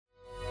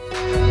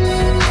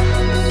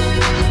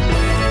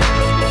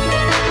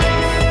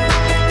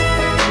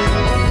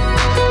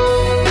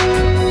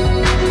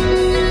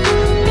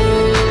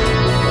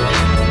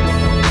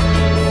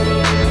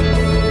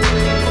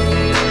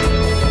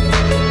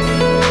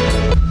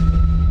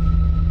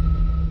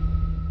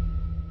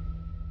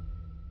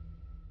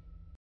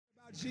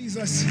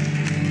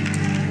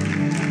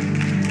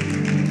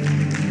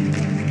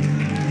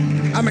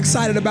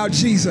excited about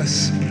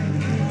Jesus.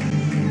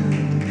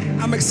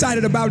 I'm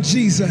excited about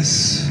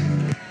Jesus.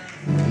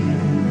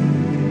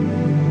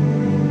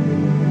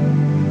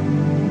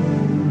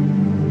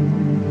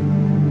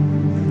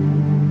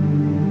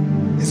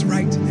 It's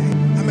right today.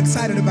 I'm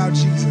excited about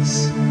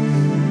Jesus.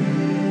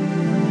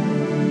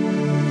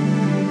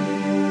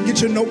 Get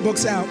your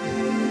notebooks out.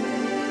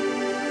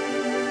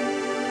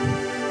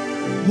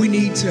 We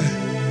need to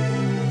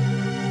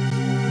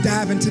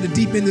dive into the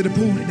deep end of the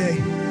pool today.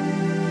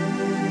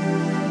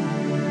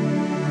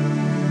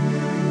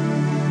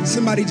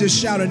 Somebody just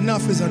shout,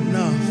 enough is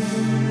enough.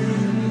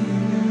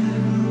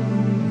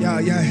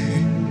 Yeah.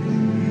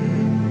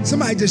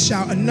 Somebody just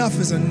shout, enough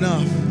is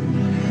enough.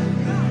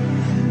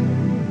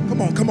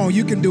 Come on,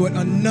 you can do it.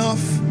 Enough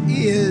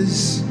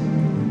is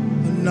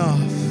enough.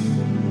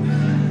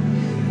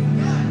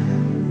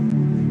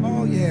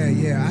 Oh,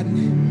 yeah.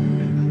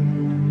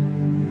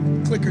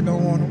 Clicker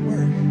don't want to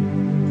work.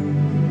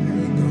 There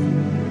you go.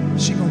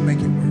 She gonna make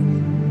it work.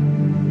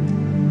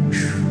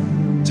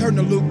 Whew. Turn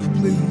to Luke,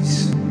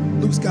 please.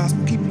 Luke's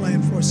Gospel. Keep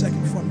playing for a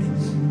second for me.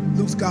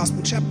 Luke's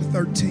Gospel, chapter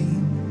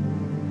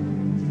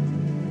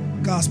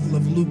 13. Gospel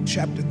of Luke,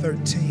 chapter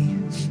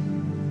 13.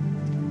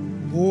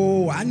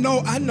 Oh, I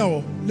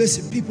know.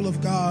 Listen, people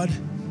of God,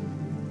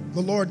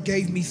 the Lord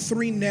gave me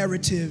three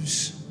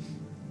narratives.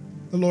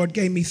 The Lord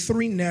gave me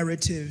three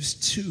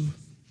narratives to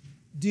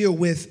deal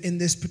with in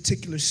this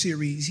particular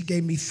series. He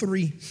gave me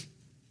three.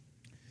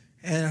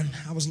 And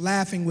I was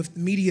laughing with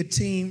the media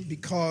team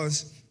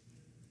because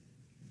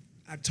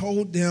I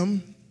told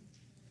them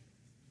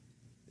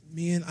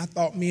I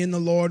thought me and the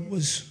Lord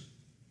was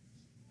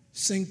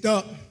synced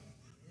up.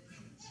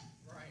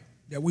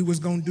 That we was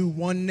going to do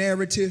one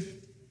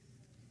narrative.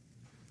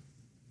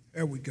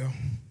 There we go.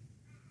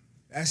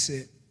 That's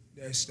it.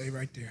 There, stay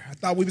right there. I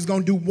thought we was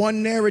going to do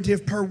one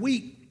narrative per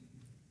week.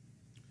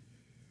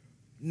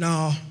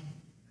 No.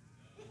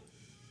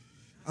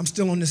 I'm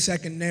still on the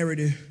second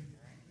narrative.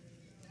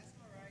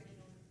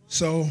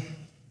 So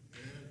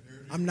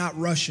I'm not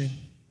rushing.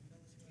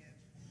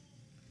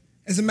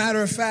 As a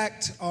matter of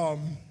fact,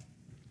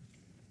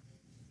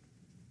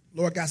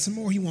 Lord got some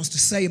more he wants to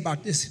say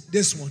about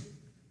this one,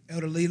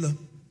 Elder Leela.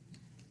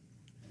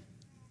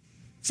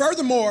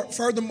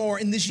 Furthermore,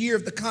 in this year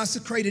of the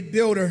consecrated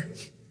builder,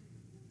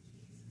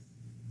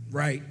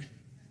 right?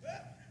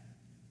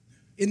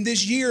 In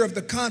this year of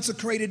the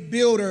consecrated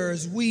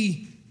builders,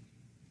 we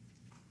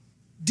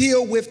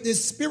deal with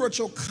this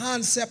spiritual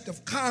concept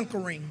of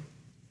conquering.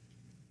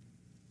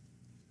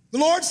 The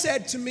Lord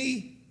said to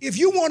me, if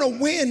you want to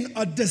win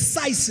a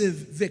decisive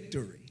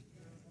victory,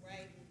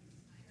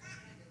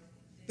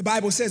 the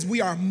Bible says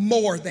we are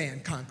more than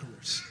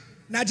conquerors.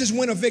 Not just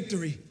win a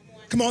victory.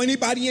 Come on,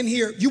 anybody in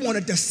here, you want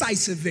a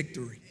decisive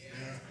victory.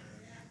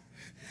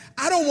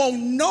 I don't want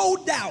no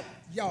doubt,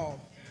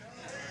 y'all,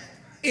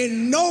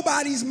 in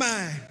nobody's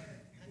mind.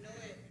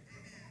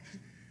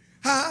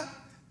 Huh?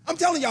 I'm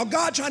telling y'all,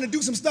 God trying to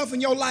do some stuff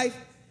in your life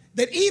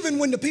that even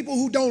when the people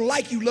who don't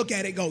like you look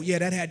at it, go, yeah,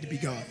 that had to be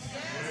God.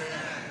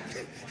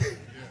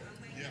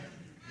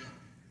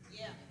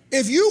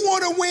 If you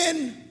want to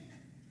win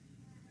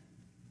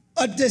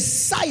a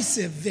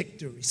decisive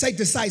victory, say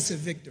decisive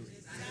victory.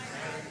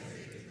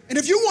 And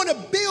if you want to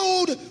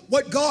build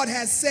what God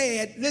has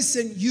said,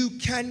 listen, you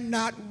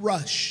cannot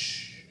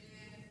rush.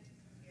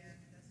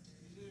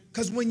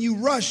 Because when you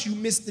rush, you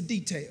miss the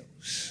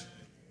details.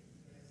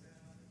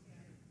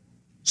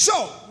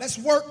 So let's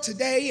work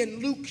today in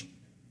Luke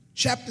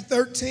chapter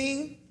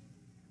 13.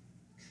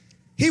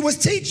 He was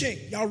teaching,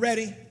 y'all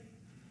ready?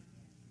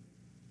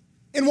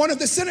 In one of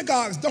the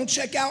synagogues. Don't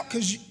check out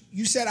because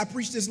you said I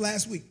preached this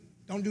last week.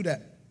 Don't do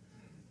that.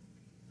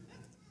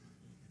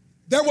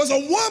 There was a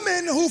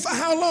woman who, for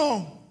how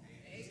long?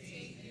 18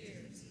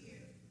 years.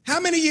 How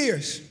many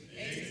years?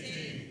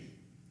 18.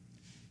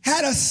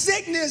 Had a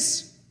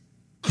sickness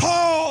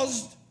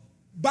caused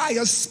by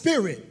a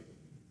spirit.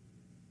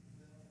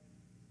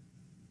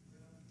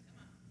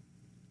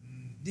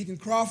 Deacon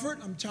Crawford,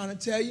 I'm trying to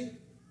tell you.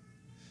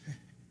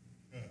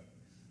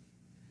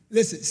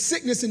 Listen,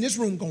 sickness in this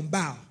room gonna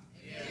bow.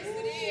 Yes,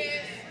 it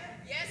is.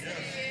 Yes, it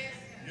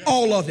is.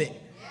 All of it.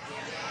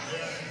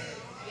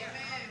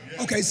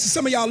 Okay, so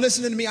some of y'all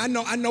listening to me, I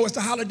know it's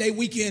the holiday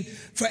weekend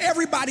for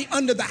everybody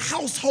under the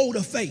household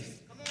of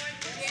faith.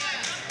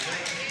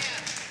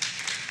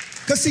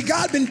 Because see,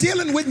 God been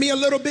dealing with me a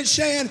little bit,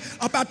 Shan,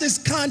 about this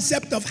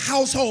concept of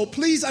household.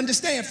 Please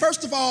understand,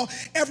 first of all,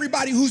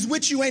 everybody who's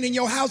with you ain't in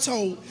your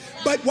household.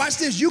 But watch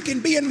this, you can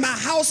be in my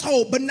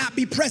household but not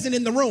be present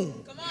in the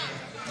room. Come on.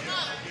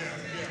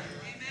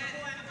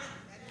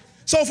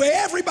 So for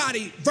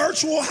everybody,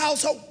 virtual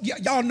household,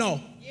 y'all know.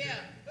 Yeah.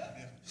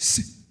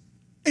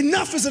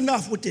 Enough is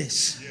enough with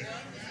this.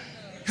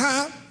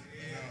 Huh?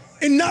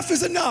 Enough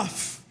is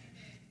enough.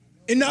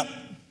 Enough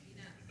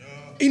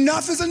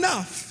is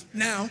enough.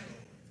 Now,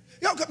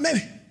 y'all,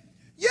 maybe,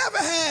 you ever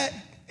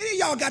had, any of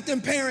y'all got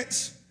them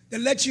parents that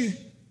let you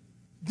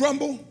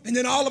grumble and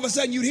then all of a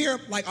sudden you'd hear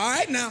them like, all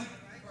right now.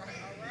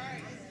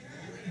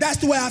 That's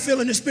the way I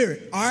feel in the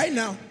spirit. All right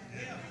now.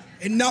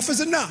 Enough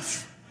is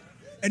enough.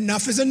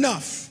 Enough is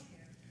enough.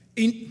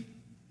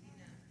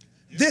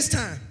 This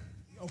time,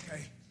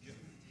 okay.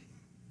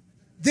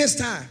 This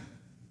time,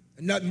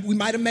 we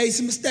might have made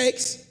some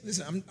mistakes.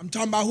 Listen, I'm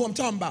talking about who I'm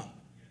talking about.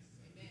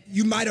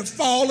 You might have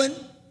fallen,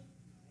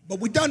 but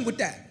we're done with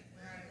that.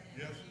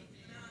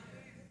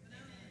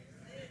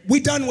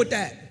 We're done with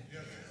that.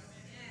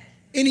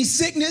 Any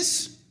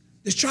sickness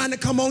that's trying to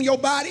come on your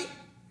body,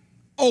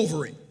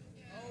 over it.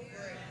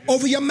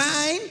 Over your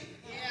mind,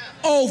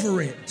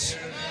 over it.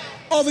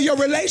 Over your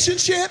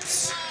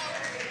relationships.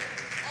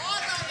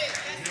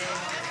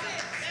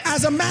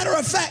 As a matter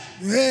of fact,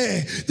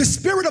 the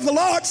Spirit of the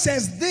Lord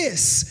says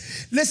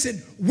this.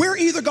 Listen, we're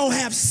either going to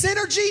have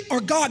synergy or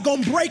God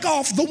going to break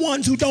off the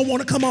ones who don't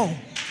want to come on.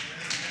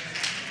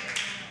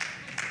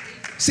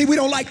 See, we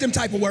don't like them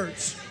type of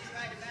words.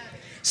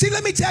 See,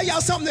 let me tell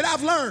y'all something that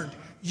I've learned.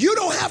 You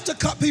don't have to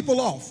cut people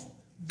off.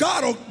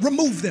 God will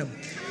remove them.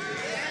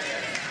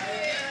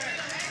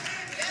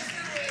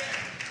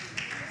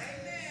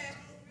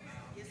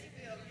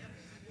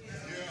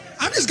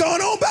 I'm just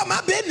going on about my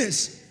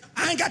business.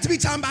 I ain't got to be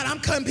talking about I'm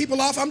cutting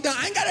people off. I'm done.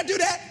 I ain't got to do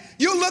that.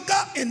 You look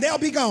up and they'll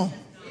be gone.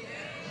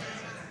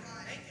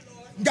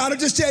 God will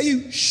just tell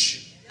you,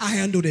 shh, I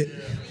handled it.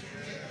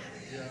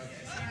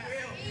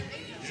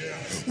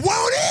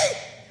 Won't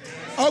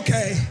he?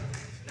 Okay.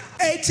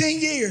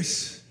 18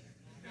 years.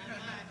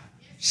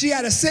 She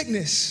had a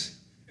sickness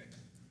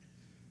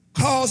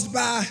caused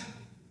by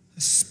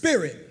a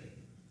spirit.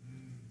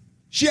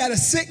 She had a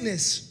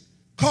sickness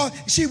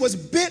caused, she was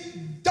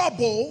bent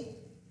double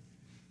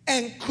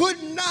and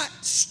could not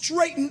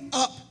straighten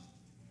up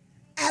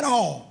at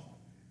all.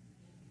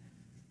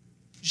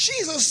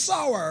 Jesus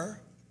saw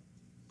her,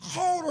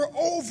 called her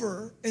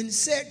over, and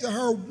said to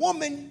her,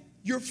 "Woman,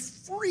 you're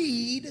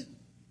freed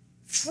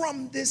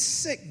from this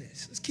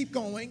sickness." Let's keep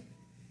going.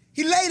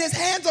 He laid his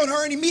hands on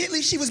her, and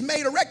immediately she was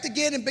made erect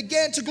again and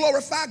began to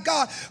glorify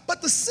God.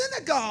 But the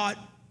synagogue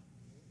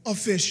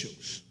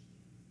officials,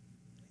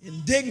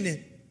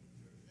 indignant,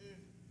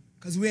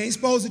 because we ain't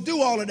supposed to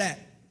do all of that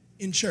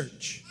in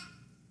church,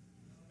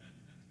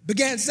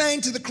 began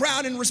saying to the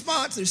crowd in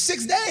response, "There's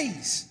 6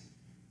 days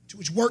to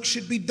which work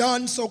should be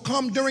done, so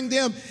come during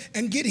them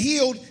and get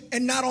healed,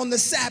 and not on the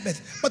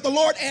Sabbath." But the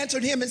Lord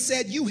answered him and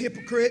said, "You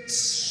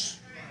hypocrites,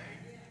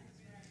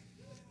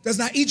 does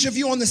not each of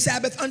you on the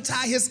Sabbath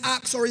untie his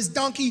ox or his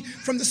donkey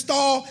from the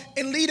stall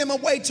and lead him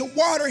away to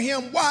water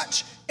him?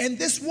 Watch, and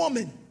this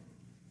woman,"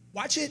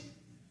 watch it,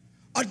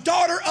 "a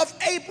daughter of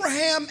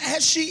Abraham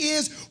as she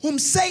is, whom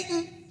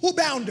Satan," who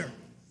bound her?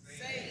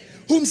 Satan.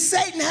 "Whom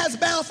Satan has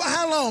bound for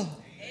how long?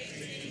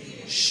 18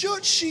 years.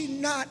 Should she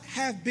not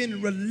have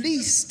been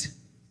released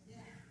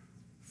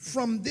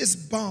from this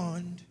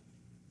bond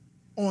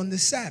on the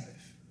Sabbath?"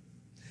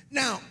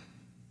 Now,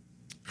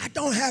 I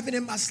don't have it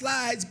in my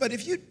slides, but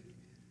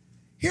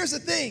here's the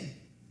thing.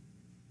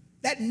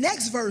 That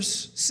next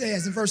verse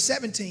says, in verse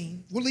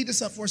 17, we'll leave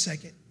this up for a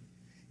second.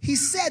 He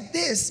said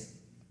this,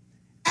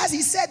 as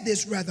he said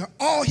this,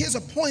 all his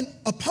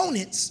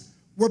opponents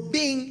were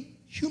being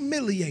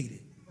humiliated.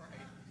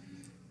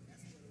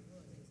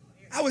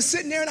 I was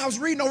sitting there and I was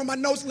reading over my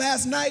notes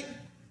last night,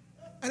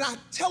 and I'm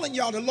telling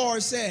y'all, the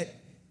Lord said,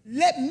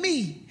 "Let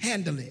me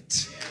handle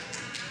it."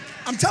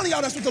 I'm telling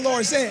y'all, that's what the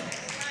Lord said.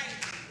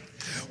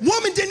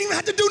 Woman didn't even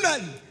have to do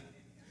nothing.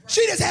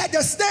 She just had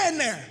to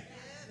stand there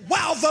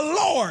while the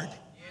Lord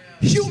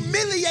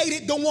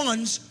humiliated the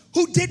ones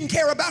who didn't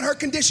care about her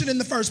condition in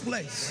the first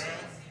place.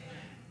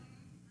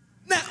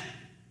 Now,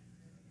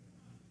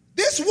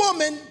 this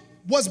woman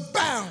was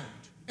bound.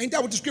 Ain't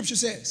that what the scripture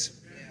says?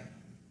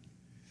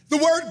 The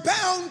word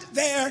bound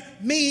there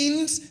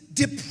means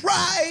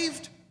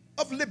deprived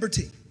of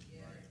liberty.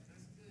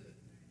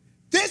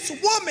 This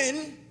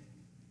woman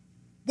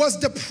was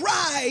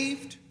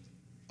deprived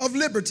of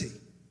liberty.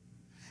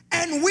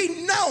 And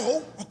we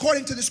know,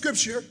 according to the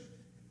scripture,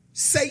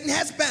 Satan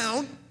has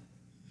bound.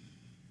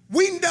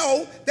 We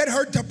know that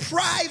her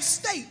deprived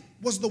state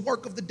was the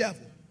work of the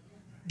devil.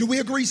 Do we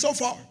agree so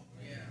far?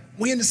 Yeah.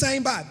 We in the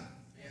same Bible.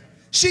 Yeah.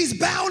 She's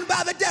bound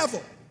by the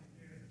devil.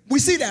 We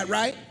see that,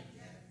 right?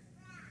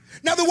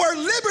 Now, the word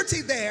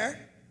liberty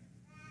there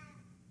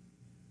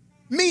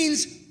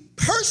means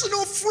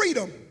personal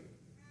freedom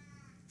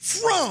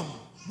from,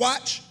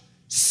 watch,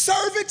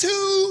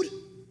 servitude,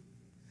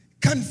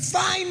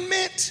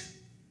 confinement,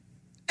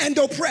 and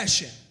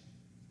oppression.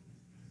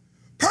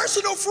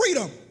 Personal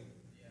freedom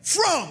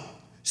from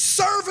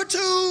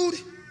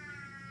servitude,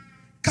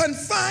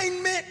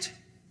 confinement,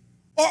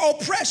 or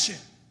oppression.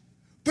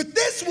 But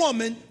this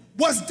woman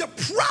was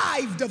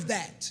deprived of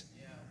that,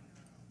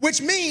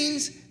 which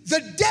means the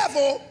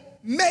devil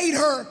made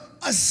her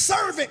a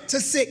servant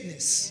to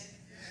sickness,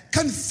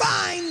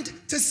 confined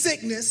to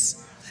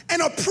sickness,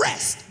 and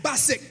oppressed by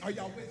sickness. Are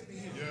y'all with me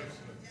here?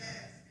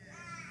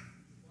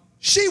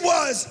 She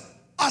was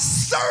a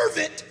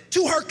servant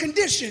to her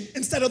condition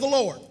instead of the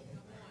Lord.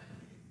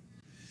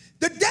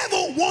 The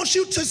devil wants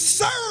you to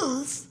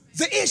serve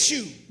the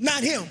issue,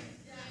 not him.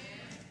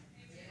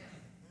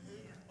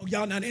 Oh,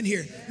 y'all not in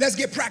here. Let's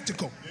get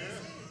practical.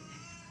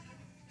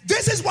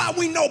 This is why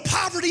we know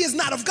poverty is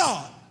not of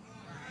God.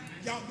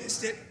 Y'all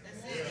missed it.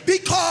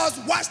 Because,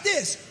 watch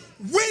this,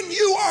 when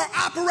you are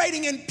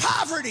operating in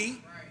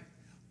poverty,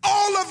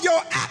 all of your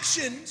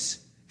actions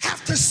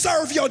have to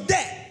serve your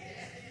debt.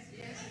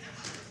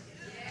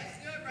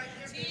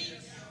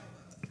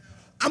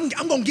 I'm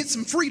going to get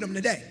some freedom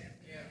today.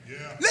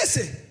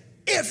 Listen,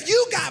 if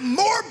you got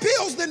more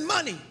bills than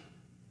money,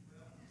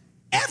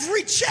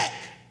 every check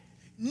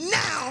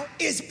now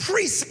is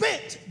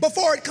pre-spent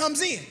before it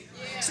comes in.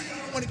 So you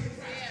don't want to get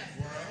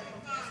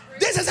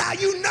This is how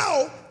you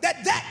know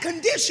that that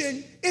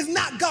condition is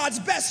not God's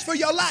best for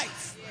your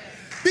life.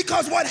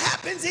 Because what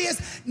happens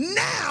is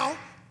now,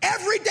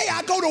 every day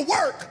I go to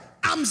work,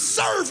 I'm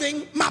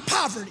serving my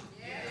poverty.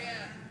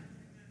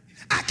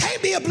 I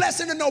can't be a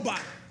blessing to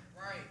nobody.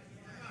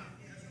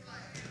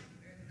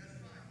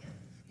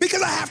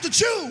 Because I have to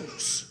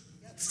choose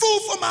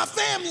food for my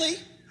family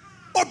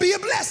or be a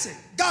blessing.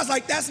 God's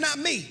like, that's not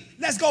me.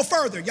 Let's go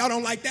further. Y'all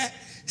don't like that?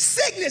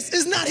 Sickness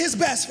is not his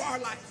best for our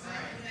life.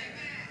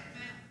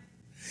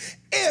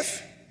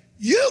 If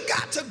you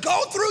got to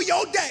go through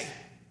your day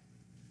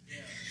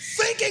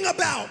thinking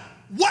about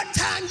what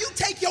time you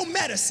take your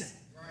medicine,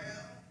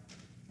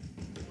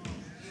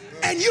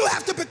 and you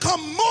have to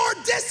become more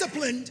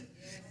disciplined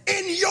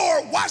in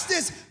your, watch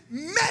this,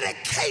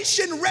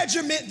 medication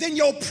regimen than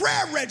your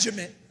prayer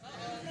regimen,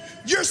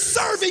 you're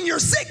serving your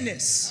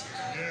sickness.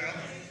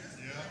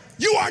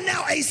 You are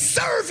now a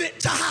servant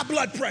to high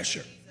blood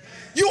pressure.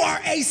 You are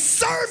a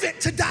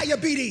servant to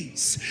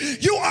diabetes.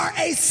 You are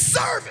a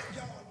servant.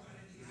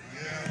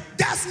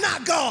 That's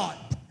not God.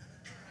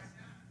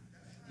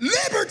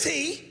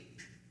 Liberty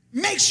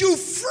makes you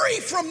free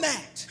from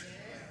that.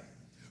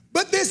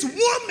 But this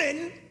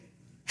woman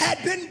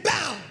had been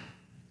bound,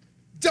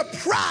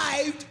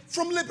 deprived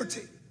from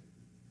liberty.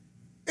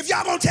 If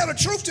y'all gonna tell the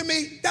truth to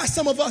me, that's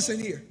some of us in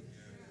here.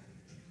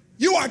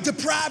 You are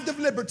deprived of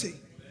liberty.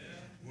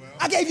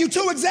 I gave you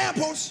 2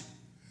 examples,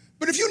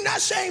 but if you're not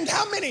ashamed,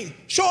 how many,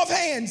 show of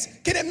hands,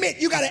 can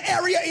admit you got an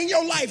area in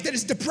your life that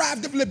is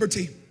deprived of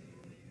liberty?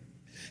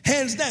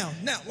 Hands down.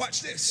 Now,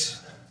 watch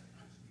this.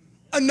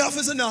 Enough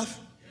is enough.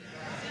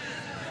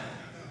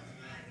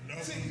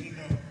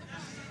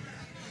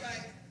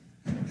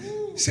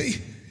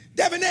 See,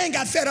 Devin ain't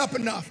got fed up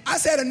enough. I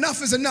said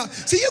enough is enough.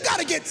 See, you got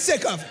to get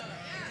sick of it.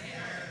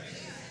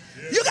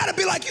 You got to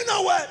be like, you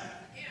know what?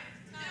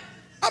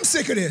 I'm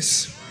sick of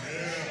this.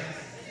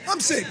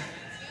 I'm sick.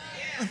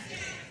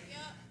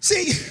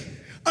 See,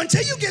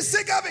 until you get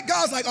sick of it,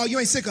 God's like, oh, you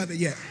ain't sick of it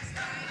yet.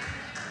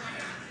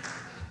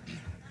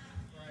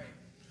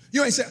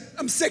 You ain't sick.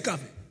 I'm sick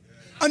of it.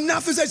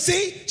 Enough is that.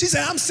 See, she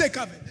said, I'm sick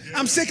of it.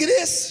 I'm sick of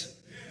this.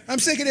 I'm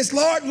sick of this.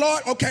 Lord,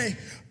 okay.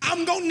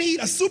 I'm going to need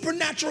a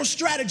supernatural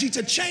strategy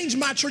to change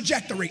my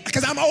trajectory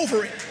because I'm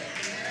over it.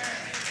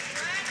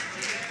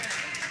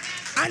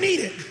 I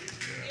need it.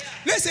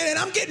 Listen, and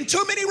I'm getting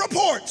too many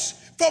reports.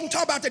 Folks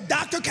talk about the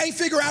doctor can't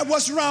figure out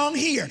what's wrong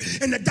here.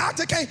 And the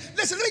doctor can't.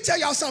 Listen, let me tell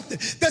y'all something.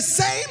 The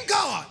same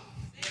God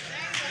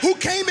who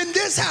came in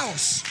this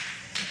house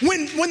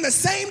when the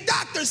same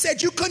doctor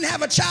said you couldn't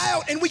have a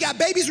child and we got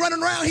babies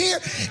running around here,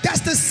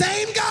 that's the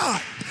same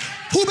God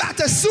who about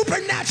to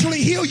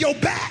supernaturally heal your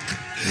back.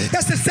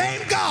 That's the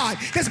same God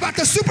that's about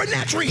to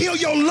supernaturally heal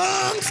your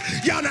lungs.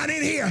 Y'all not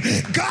in here.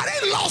 God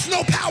ain't lost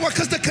no power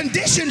because the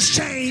conditions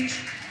change.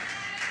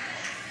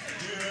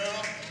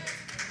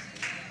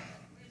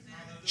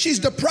 She's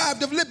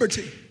deprived of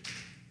liberty.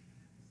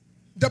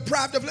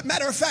 Deprived of,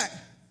 matter of fact,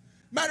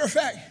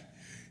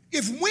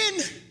 if when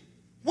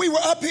we were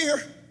up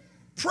here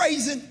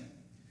praising,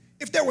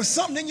 if there was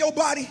something in your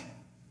body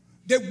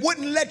that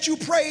wouldn't let you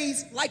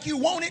praise like you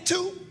wanted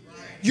to,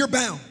 you're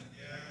bound.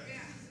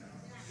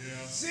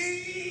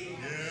 See?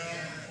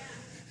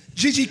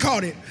 Gigi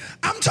caught it.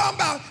 I'm talking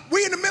about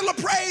we in the middle of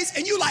praise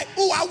and you like,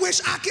 ooh, I wish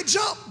I could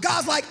jump.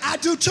 God's like, I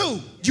do too.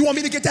 Do you want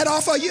me to get that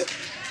off of you?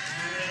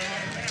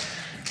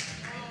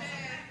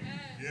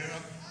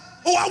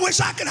 Oh, I wish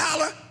I could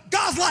holler.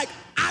 God's like,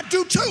 I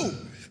do too,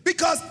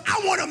 because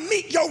I want to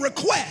meet your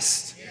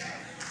request.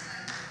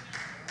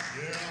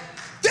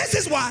 This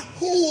is why,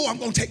 I'm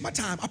going to take my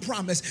time, I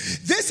promise.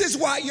 This is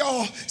why,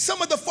 y'all,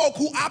 some of the folk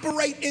who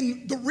operate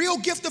in the real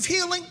gift of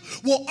healing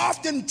will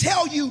often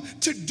tell you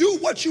to do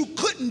what you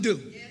couldn't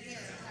do.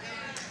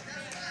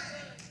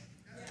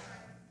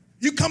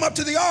 You come up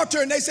to the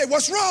altar and they say,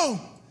 what's wrong?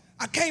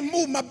 I can't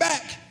move my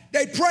back.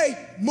 They pray,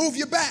 move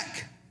your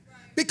back.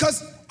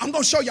 Because I'm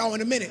going to show y'all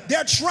in a minute.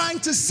 They're trying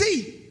to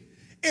see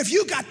if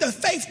you got the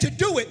faith to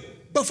do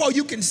it before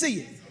you can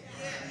see it.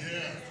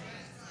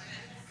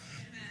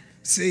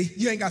 See,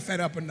 you ain't got fed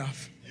up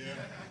enough.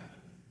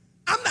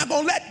 I'm not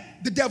going to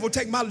let the devil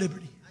take my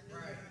liberty.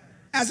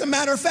 As a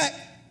matter of fact,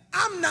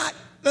 I'm not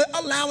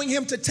allowing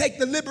him to take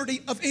the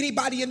liberty of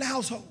anybody in the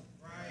household.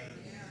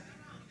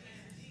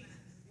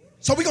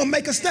 So we're going to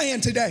make a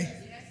stand today.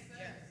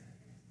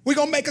 We're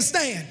going to make a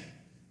stand.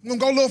 I'm going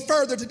to go a little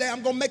further today.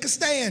 I'm going to make a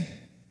stand.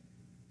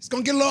 It's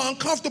going to get a little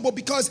uncomfortable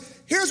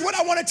because here's what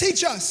I want to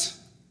teach us.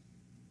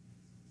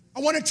 I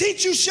want to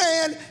teach you,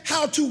 Shan,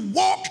 how to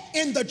walk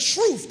in the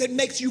truth that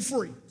makes you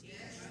free.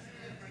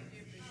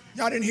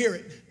 Y'all didn't hear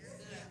it.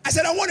 I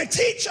said, I want to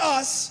teach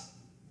us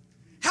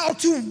how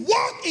to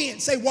walk in.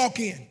 Say walk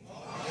in.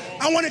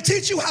 I want to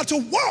teach you how to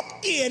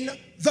walk in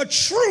the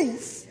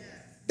truth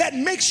that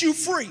makes you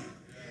free.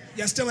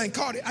 Y'all still ain't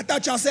caught it. I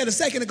thought y'all said a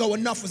second ago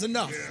enough was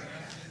enough.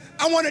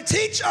 I want to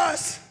teach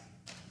us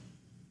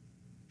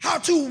how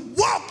to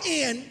walk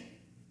in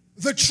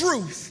the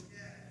truth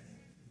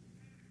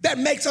that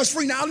makes us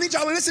free. Now, I need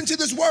y'all to listen to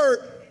this word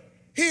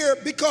here,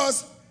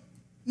 because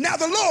now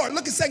the Lord,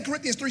 look at 2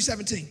 Corinthians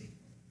 3:17.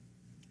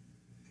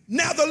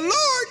 Now the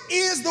Lord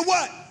is the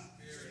what?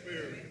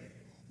 Spirit.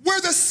 Where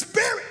the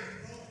Spirit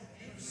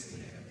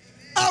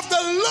of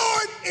the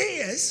Lord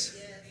is,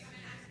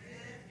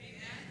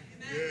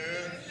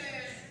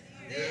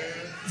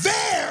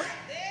 there,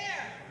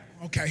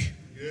 okay,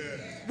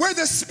 where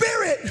the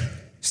Spirit,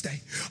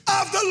 stay,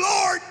 of the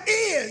Lord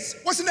is,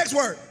 what's the next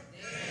word?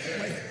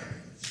 Wait.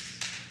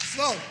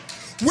 Slow.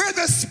 Where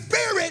the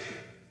Spirit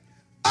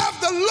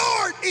of the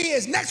Lord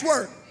is, next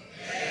word,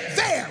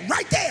 there,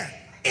 right there,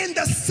 in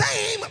the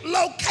same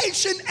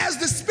location as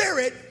the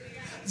Spirit,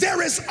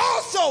 there is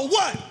also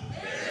what?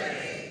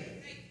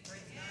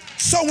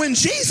 So when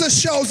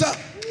Jesus shows up,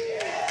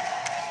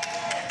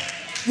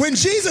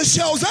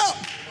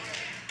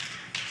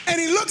 and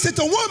he looks at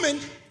the woman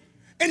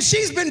and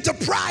she's been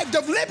deprived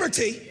of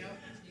liberty,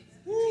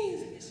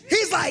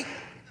 he's like,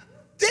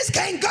 this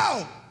can't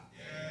go,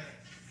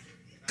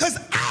 because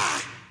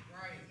I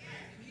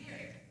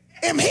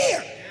am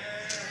here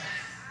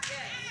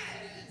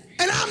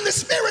and I'm the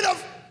Spirit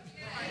of.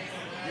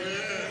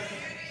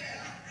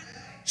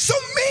 So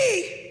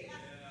me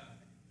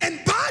and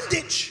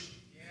bondage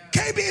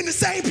can't be in the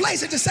same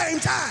place at the same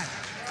time.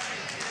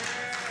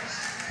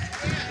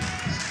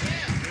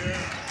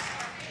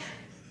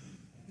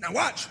 Now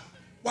watch.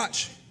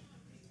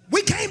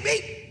 We can't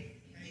be.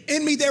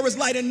 In me there is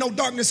light and no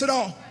darkness at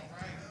all.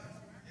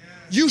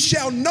 You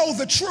shall know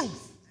the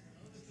truth.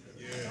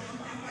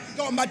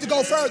 I'm about to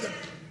go further.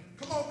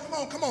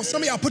 Come on.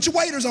 Some of y'all, put your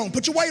waders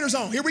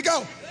on. Here we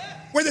go.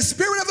 Where the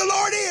Spirit of the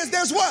Lord is,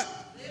 there's what?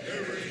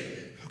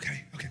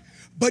 Okay.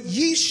 But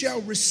ye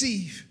shall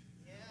receive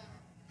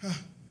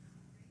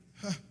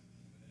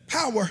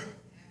power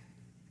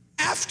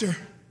after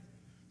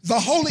the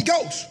Holy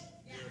Ghost.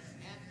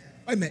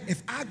 Wait a minute.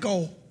 If I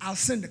go, I'll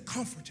send a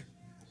comforter.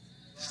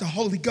 It's the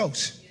Holy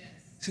Ghost.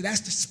 So that's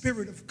the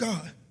Spirit of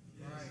God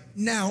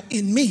now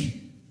in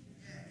me.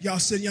 Y'all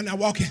sitting, you're not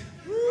walking.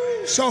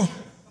 So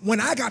when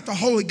I got the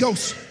Holy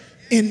Ghost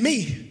in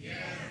me,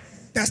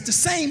 that's the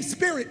same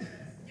Spirit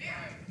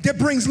that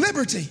brings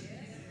liberty.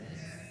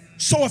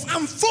 So if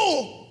I'm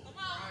full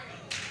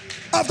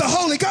of the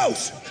Holy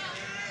Ghost,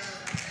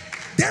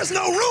 there's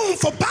no room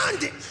for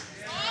bondage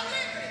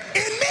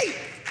in me.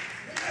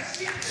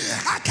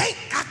 I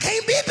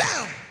can't be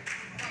bound.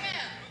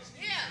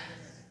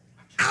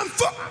 I'm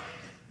full.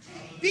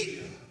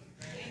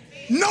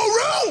 No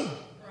room.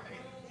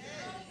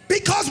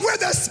 Because we're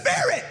the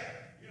Spirit.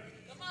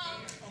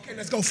 Okay,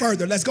 let's go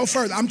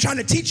further. I'm trying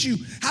to teach you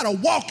how to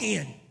walk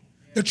in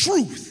the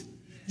truth.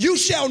 You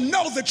shall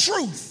know the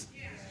truth,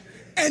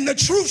 and the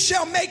truth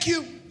shall make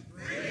you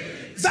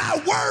free. Thy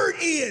word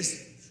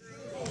is.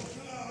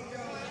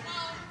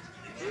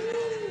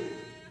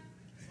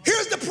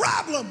 Here's the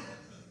problem,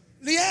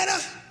 Leanna.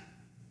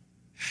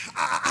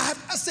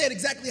 I said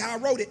exactly how I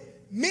wrote it.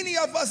 Many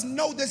of us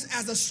know this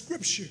as a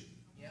scripture.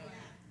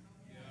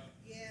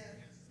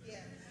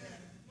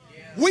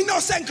 We know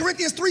 2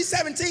 Corinthians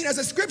 3:17 as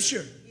a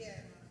scripture.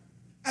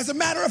 As a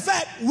matter of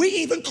fact, we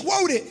even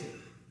quote it.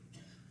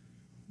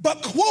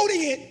 But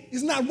quoting it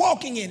is not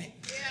walking in it.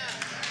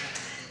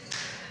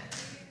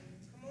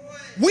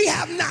 We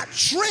have not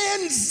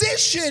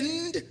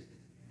transitioned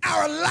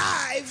our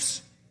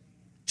lives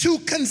to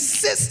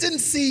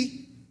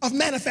consistency of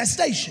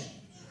manifestation.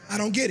 I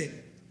don't get it.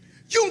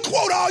 You can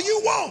quote all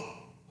you want.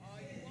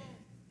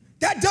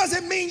 That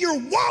doesn't mean you're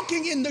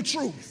walking in the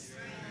truth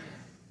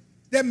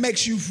that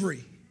makes you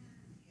free.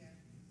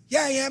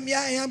 Yeah, I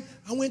am.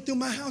 I went through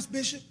my house,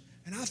 Bishop,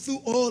 and I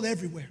threw oil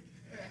everywhere.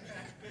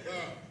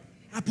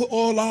 I put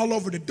oil all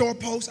over the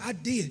doorpost. I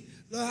did.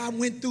 I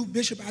went through,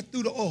 Bishop, I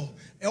threw the oil.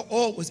 The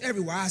oil was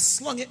everywhere. I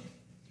slung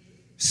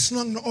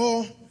the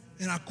oil,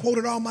 and I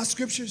quoted all my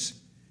scriptures,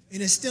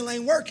 and it still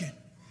ain't working.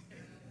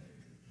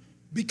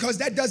 Because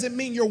that doesn't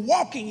mean you're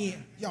walking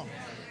in, y'all,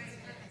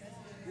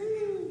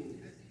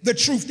 the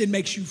truth that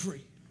makes you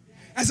free.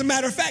 As a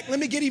matter of fact, let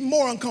me get even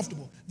more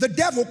uncomfortable. The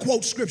devil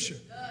quotes scripture.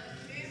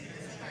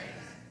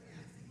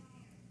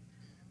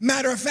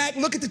 Matter of fact,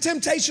 look at the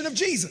temptation of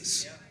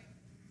Jesus.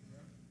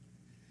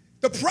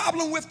 The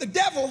problem with the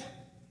devil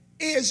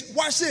is,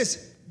 watch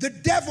this, the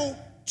devil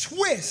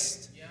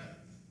twists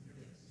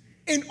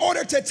in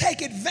order to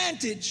take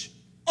advantage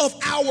of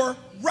our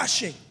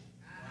rushing.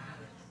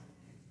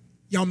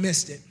 Y'all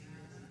missed it.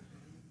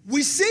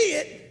 We see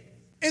it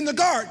in the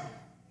garden.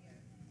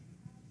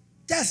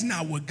 That's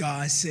not what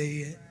God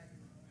said.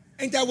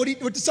 Ain't that what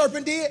the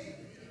serpent did?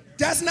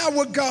 That's not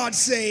what God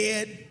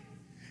said.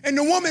 And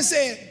the woman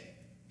said,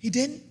 he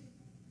didn't.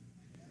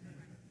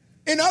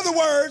 In other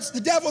words,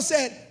 the devil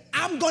said,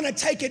 I'm going to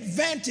take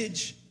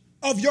advantage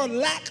of your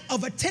lack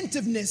of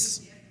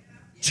attentiveness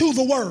to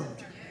the word.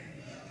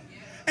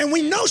 And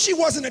we know she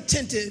wasn't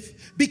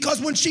attentive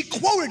because when she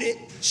quoted it,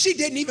 she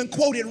didn't even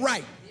quote it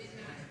right.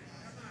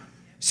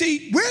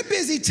 See, we're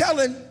busy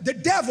telling the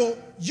devil,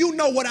 you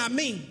know what I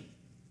mean.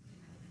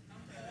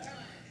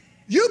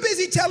 You're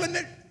busy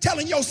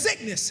telling your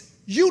sickness,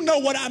 you know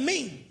what I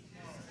mean.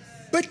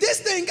 But this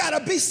thing got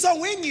to be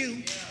so in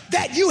you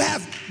that you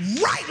have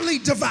rightly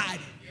divided.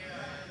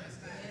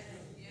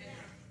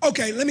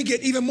 Okay, let me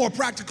get even more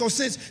practical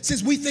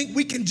since we think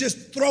we can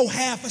just throw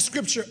half a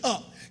scripture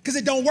up, because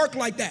it don't work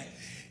like that.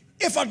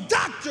 If a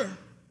doctor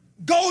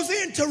goes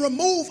in to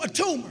remove a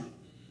tumor,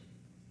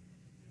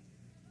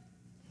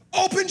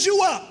 opens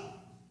you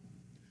up,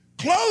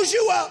 close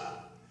you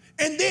up,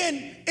 and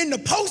then in the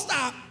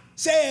post-op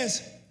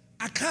says,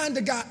 I kind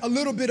of got a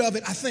little bit of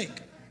it, I think.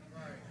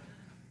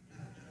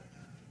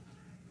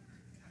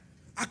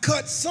 I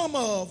cut some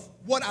of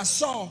what I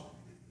saw,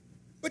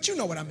 but you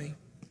know what I mean.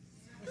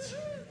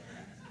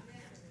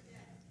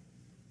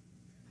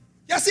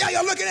 Y'all see how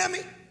y'all looking at me?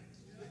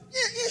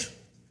 Yeah.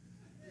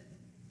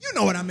 You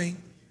know what I mean.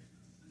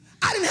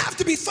 I didn't have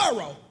to be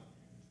thorough.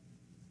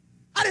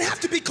 I didn't have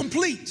to be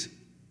complete.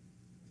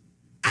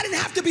 I didn't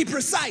have to be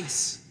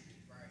precise.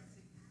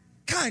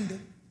 Kinda.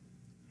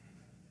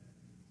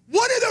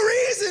 One of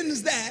the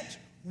reasons that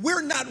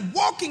we're not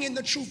walking in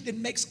the truth that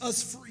makes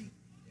us free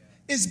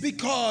is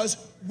because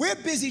we're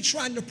busy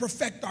trying to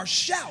perfect our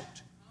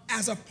shout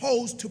as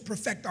opposed to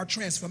perfect our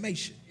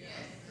transformation.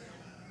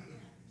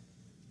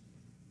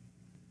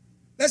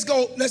 Let's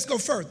go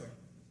further.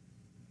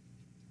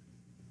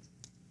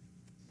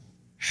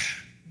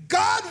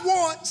 God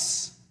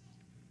wants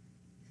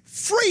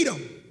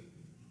freedom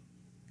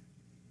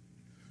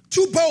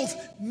to both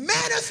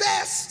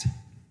manifest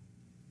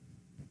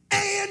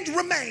and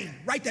remain.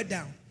 Write that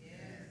down.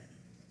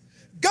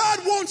 God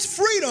wants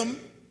freedom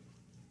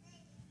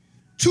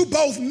to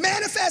both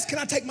manifest, can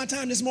I take my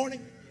time this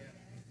morning?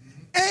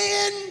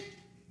 And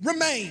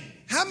remain.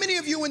 How many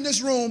of you in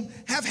this room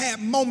have had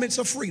moments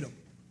of freedom?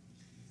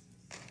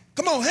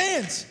 Come on,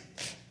 hands.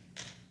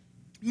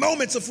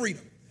 Moments of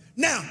freedom.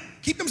 Now,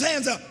 keep those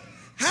hands up.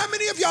 How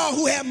many of y'all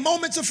who had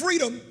moments of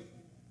freedom,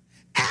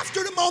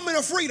 after the moment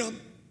of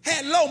freedom,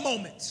 had low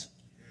moments?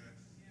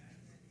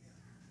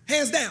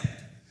 Hands down.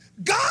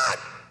 God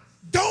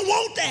don't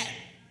want that.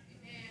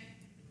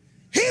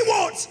 He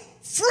wants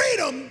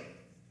freedom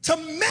to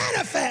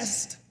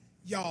manifest,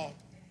 y'all,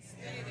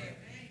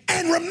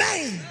 and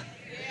remain.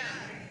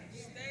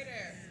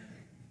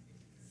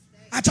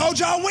 I told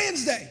y'all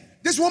Wednesday,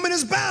 this woman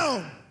is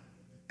bound.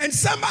 And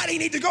somebody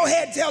need to go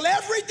ahead and tell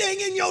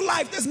everything in your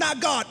life that's not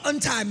God,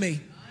 untie me.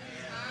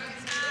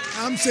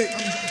 I'm sick.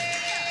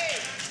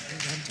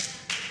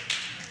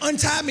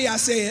 Untie me, I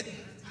said.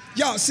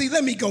 Y'all, see,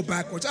 let me go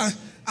backwards.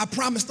 I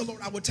promised the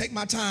Lord I would take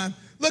my time.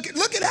 Look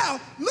at how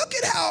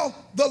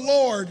the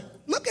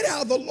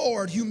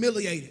Lord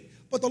humiliated.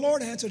 But the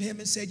Lord answered him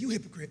and said, you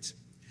hypocrites,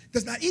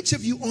 does not each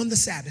of you on the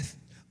Sabbath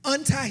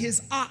untie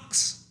his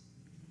ox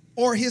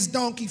or his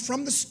donkey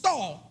from the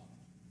stall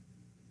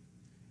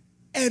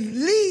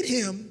and lead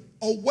him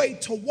away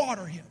to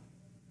water him?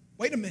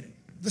 Wait a minute.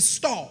 The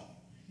stall,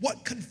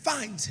 what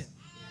confines him,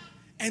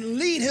 and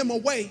lead him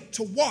away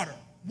to water,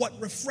 what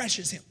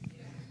refreshes him.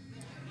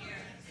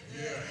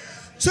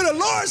 So the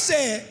Lord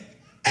said,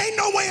 ain't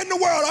no way in the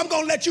world I'm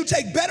going to let you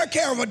take better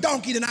care of a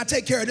donkey than I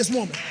take care of this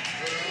woman.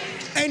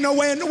 Ain't no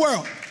way in the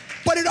world.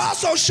 But it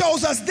also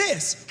shows us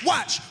this.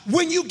 Watch.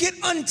 When you get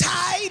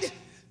untied,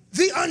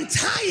 the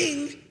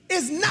untying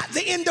is not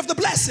the end of the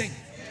blessing.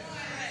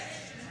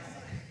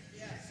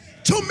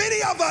 Too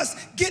many of us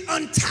get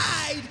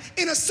untied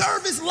in a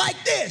service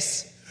like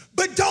this,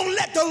 but don't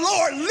let the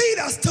Lord lead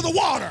us to the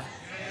water.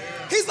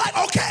 He's like,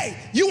 okay,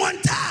 you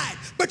untied,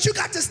 but you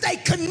got to stay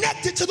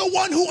connected to the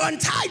one who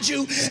untied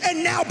you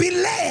and now be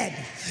led.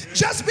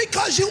 Just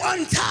because you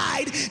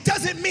untied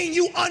doesn't mean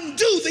you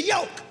undo the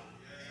yoke.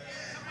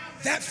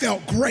 That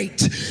felt great.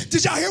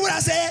 Did y'all hear what I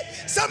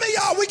said? Some of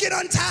y'all, we get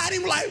untied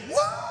and we're like,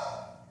 whoa.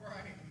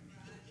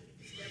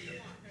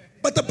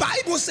 But the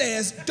Bible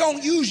says,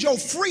 don't use your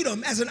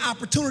freedom as an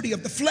opportunity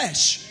of the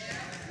flesh.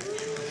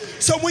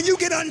 So when you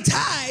get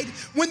untied,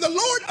 when the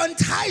Lord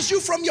unties you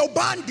from your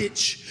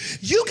bondage,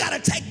 you got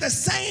to take the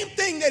same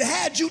thing that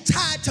had you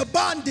tied to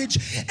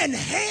bondage and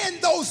hand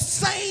those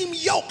same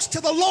yokes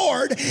to the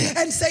Lord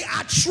and say,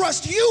 I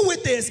trust you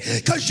with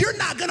this because you're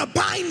not going to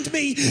bind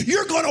me.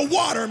 You're going to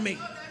water me.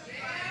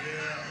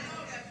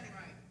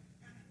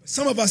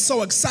 Some of us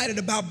so excited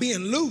about being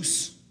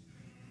loose.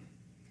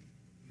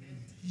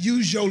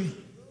 Use your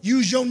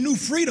new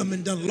freedom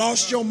and done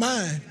lost your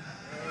mind.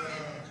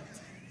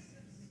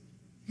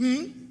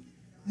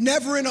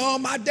 Never in all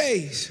my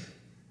days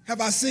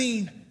have I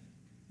seen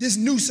this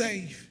new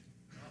save,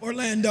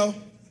 Orlando.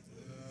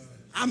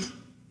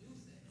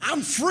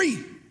 I'm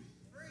free.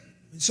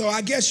 And so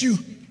I guess you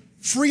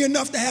free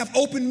enough to have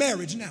open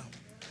marriage now.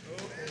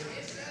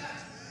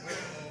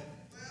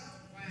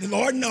 The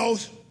Lord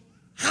knows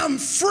I'm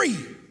free.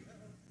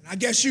 And I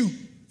guess you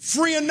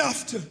free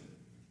enough to,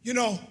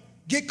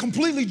 get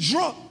completely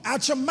drunk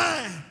out your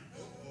mind.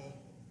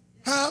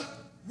 Huh?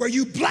 Where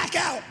you black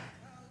out.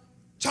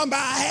 Talking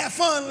about I had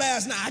fun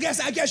last night.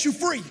 I guess you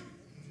free.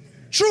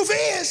 Truth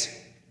is,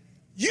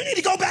 you need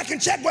to go back and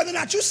check whether or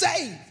not you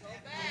saved.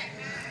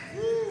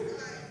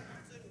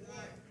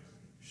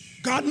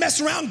 God messed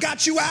around,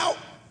 got you out,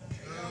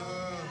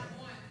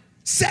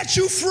 set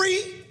you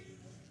free.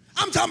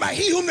 I'm talking about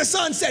he whom the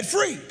Son set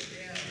free.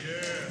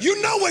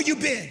 You know where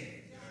you've been.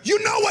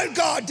 You know what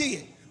God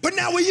did. But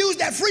now we use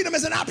that freedom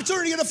as an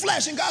opportunity in the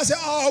flesh. And God said,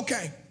 oh,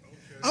 okay.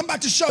 I'm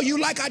about to show you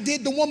like I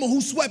did the woman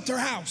who swept her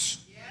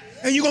house.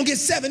 And you're going to get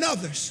 7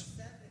 others.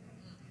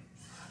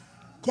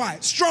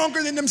 Quiet.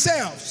 Stronger than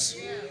themselves.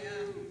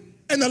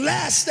 In the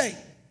last state.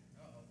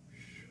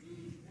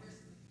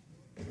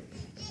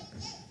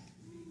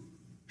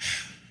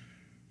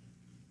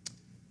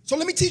 So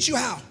let me teach you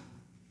how.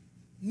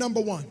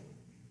 Number 1.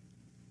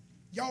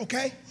 Y'all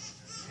okay?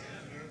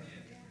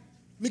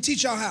 Let me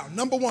teach y'all how.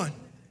 Number 1.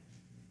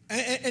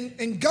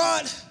 And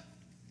God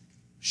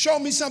showed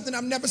me something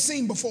I've never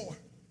seen before.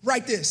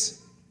 Write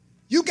this.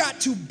 You got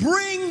to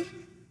bring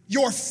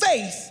your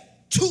faith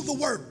to the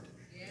word.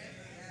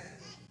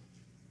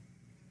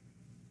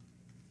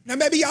 Now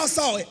maybe y'all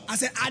saw it. I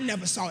said, I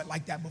never saw it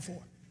like that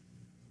before.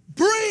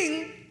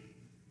 Bring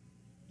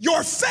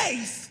your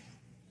faith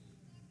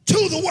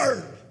to the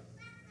word.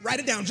 Write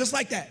it down just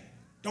like that.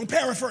 Don't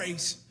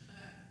paraphrase.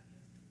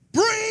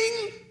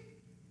 Bring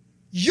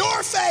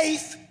your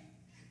faith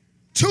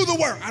to the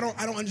word. I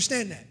don't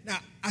understand that. Now,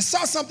 I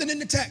saw something in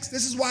the text.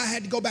 This is why I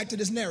had to go back to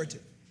this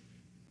narrative.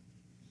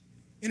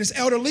 And it's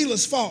Elder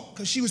Leela's fault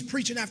because she was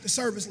preaching after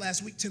service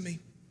last week to me.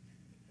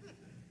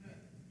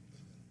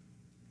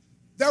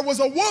 There was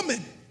a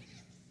woman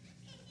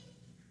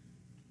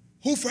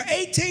who for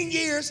 18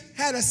 years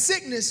had a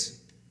sickness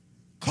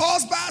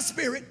caused by a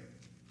spirit.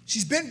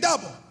 She's been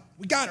double.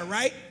 We got her,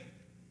 right?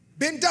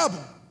 Been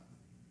double.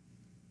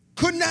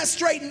 Could not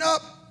straighten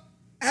up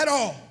at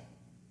all.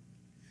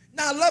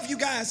 Now, I love you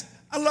guys.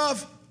 I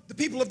love the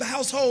people of the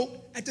household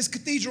at this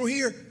cathedral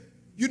here.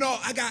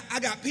 I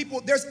got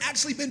people. There's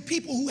actually been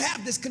people who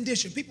have this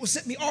condition. People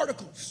sent me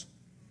articles.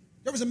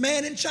 There was a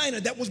man in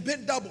China that was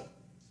bent double.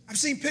 I've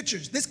seen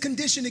pictures. This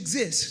condition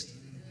exists.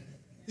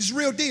 It's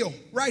real deal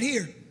right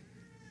here.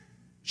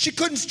 She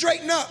couldn't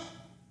straighten up.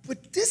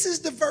 But this is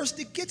the verse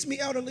that gets me,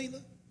 Elder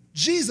Leela.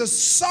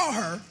 Jesus saw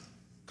her.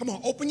 Come on,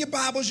 open your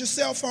Bibles, your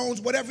cell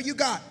phones, whatever you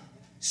got.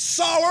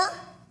 Saw her,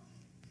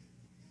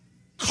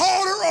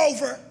 called her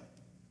over,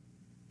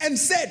 and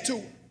said to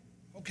her,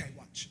 okay,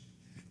 watch.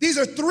 These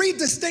are 3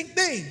 distinct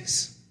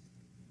things.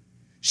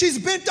 She's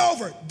bent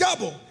over,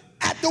 double,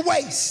 at the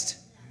waist.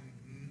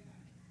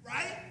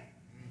 Right?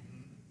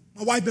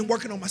 My wife been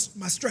working on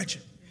my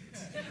stretching.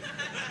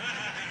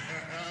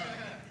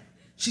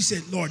 She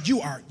said, Lord,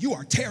 you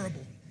are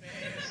terrible.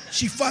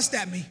 She fussed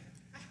at me.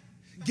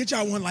 Get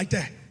y'all one like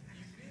that.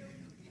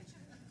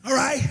 All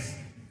right?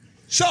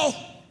 So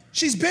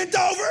she's bent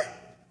over,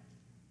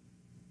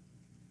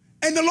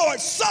 and the Lord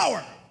saw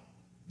her.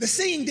 The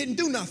seeing didn't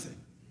do nothing.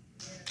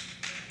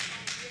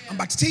 I'm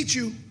about to teach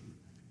you.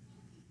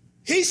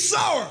 He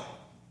saw her.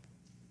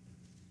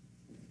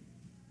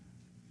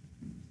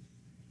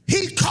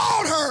 He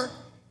called her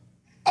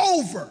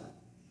over.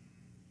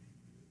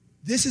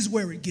 This is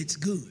where it gets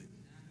good.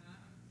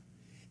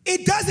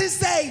 It doesn't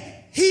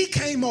say he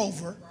came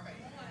over.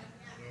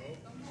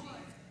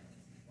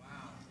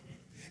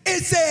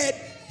 It said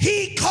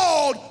he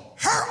called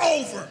her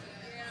over.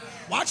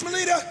 Watch,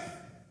 Melita.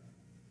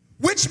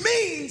 Which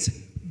means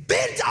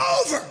bent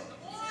over.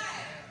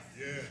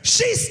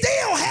 She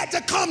still had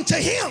to come to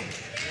him.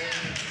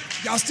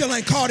 Y'all still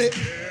ain't caught it.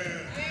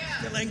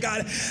 Still ain't got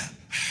it.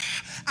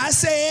 I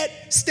said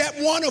step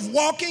 1 of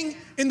walking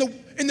in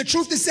the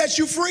truth that sets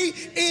you free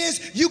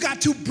is you got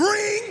to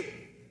bring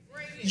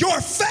your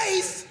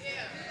faith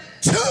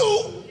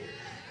to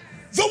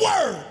the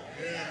word.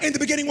 In the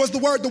beginning was the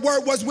word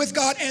was with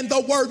God, and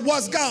the word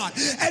was God.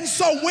 And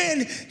so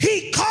when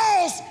he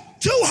calls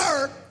to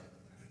her,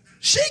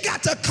 she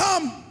got to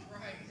come.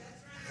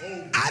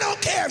 I don't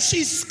care if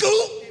she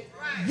scoot,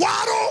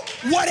 waddle,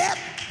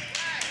 whatever.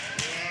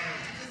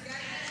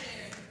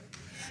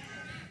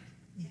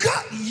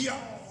 God,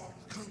 y'all,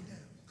 calm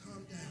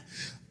down.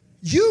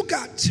 You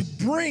got to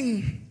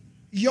bring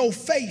your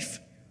faith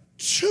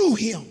to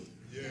him.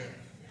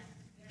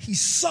 He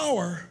saw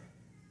her.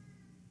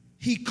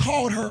 He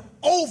called her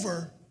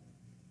over,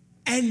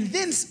 and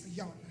then,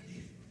 y'all,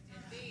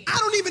 I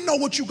don't even know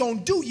what you're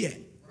going to do yet.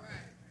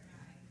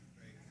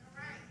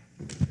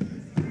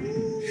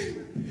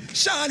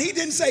 Sean, he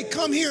didn't say,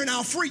 come here and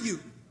I'll free you.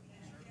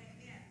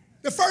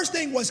 The first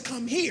thing was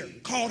come here,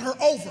 called her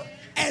over,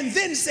 and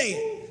then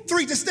said,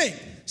 3 distinct.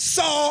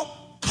 Saw,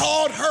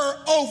 called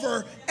her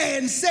over,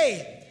 and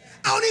said.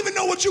 I don't even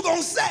know what you're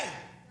going to say,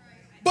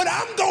 but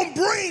I'm going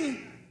to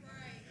bring.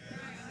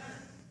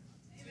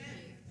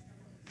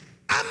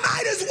 I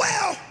might as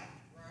well.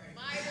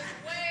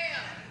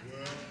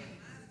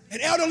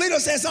 And Elder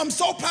said something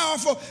so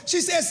powerful.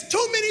 She says,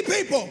 too many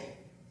people,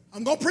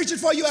 I'm going to preach it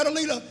for you,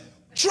 Elder,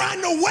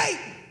 trying to wait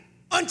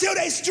until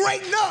they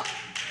straighten up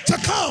to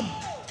come.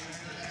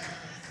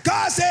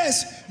 God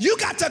says, you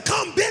got to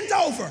come bent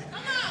over.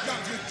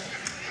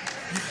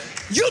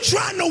 You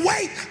trying to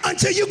wait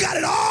until you got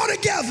it all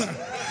together.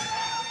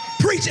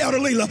 Preach, Elder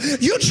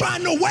Leela. You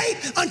trying to wait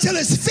until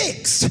it's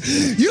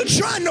fixed. You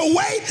trying to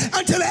wait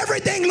until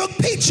everything look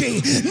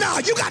peachy. No,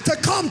 you got to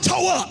come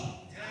toe up.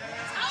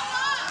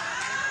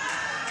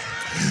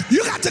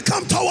 You got to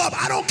come toe up.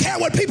 I don't care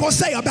what people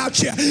say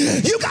about you.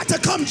 You got to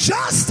come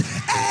just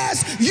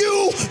as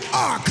you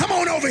are. Come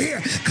on over here.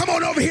 Come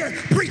on over here.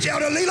 Preach,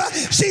 Elder Leela.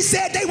 She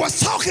said they was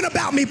talking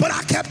about me, but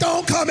I kept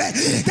on coming.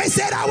 They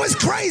said I was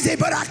crazy,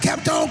 but I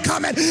kept on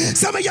coming.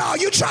 Some of y'all,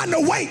 you trying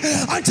to wait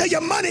until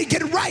your money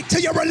get right,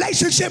 till your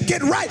relationship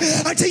get right,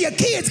 until your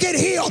kids get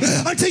healed,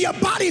 until your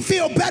body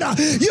feel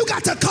better. You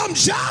got to come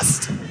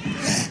just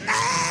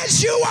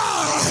as you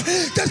are.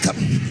 Just come.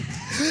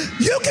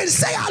 You can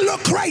say I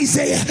look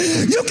crazy.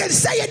 You can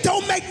say it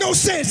don't make no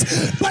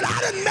sense. But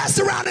I done messed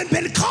around and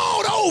been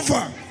called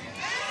over.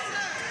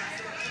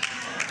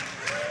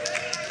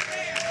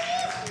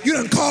 You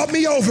done called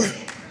me over.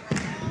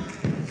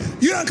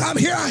 You done come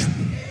here.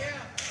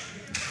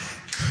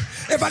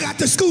 If I got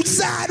to scoot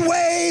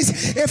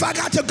sideways, if I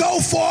got to go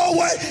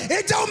forward,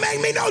 it don't make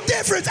me no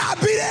difference. I'll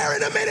be there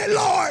in a minute,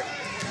 Lord.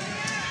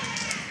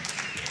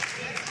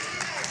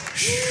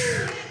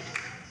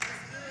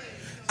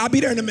 I'll be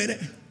there in a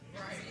minute.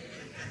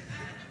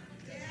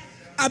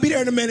 I'll be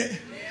there in a minute.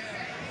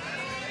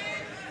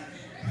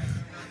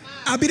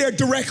 I'll be there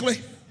directly.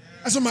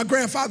 That's what my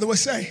grandfather would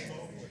say.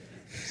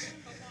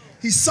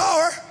 He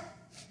saw her.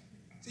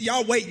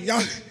 Y'all waiting.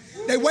 Y'all,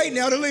 they waiting,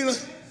 Elder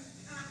Leela.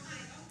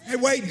 They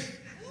waiting.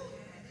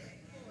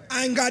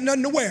 I ain't got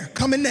nothing to wear.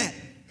 Come in that.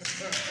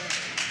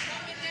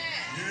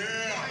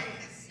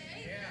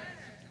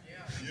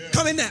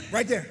 Come in that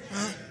right there.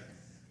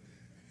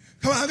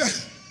 Come on.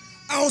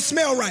 I don't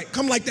smell right.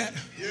 Come like that.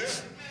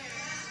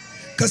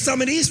 Because some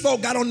of these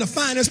folk got on the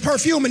finest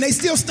perfume and they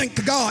still stink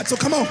to God. So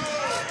come on.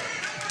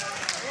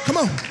 Come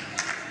on.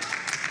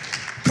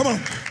 Come on.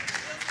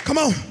 Come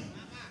on.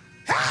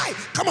 Hey,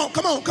 come on,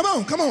 come on, come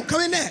on, come on,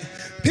 come in there.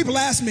 People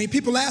ask me,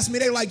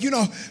 they like,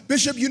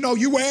 Bishop,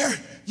 you wear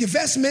your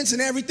vestments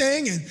and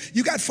everything, and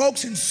you got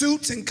folks in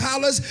suits and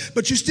collars,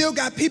 but you still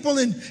got people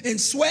in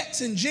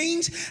sweats and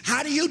jeans.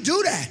 How do you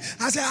do that?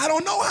 I said, I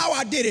don't know how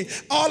I did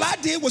it. All I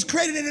did was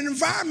create an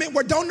environment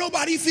where don't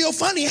nobody feel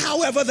funny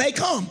however they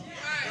come.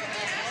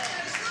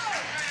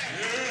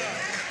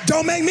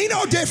 Don't make me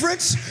no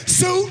difference.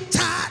 Suit,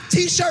 tie,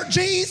 t-shirt,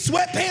 jeans,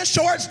 sweatpants,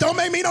 shorts, don't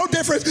make me no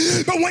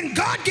difference. But when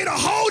God get a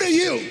hold of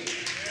you,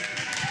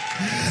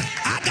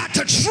 I got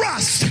to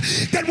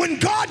trust that when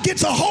God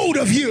gets a hold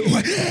of you,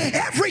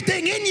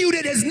 everything in you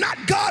that is not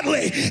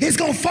godly is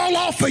going to fall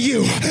off of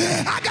you.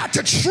 I got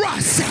to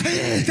trust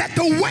that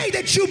the way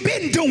that you've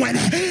been doing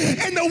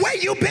and the way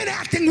you've been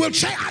acting will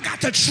change. I got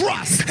to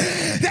trust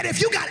that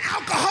if you got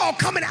alcohol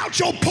coming out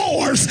your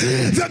pores,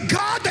 the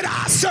God that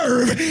I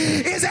serve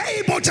is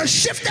able to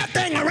shift that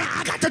thing around.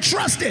 I got to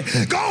trust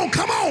it. Go on,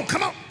 come on,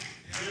 come on.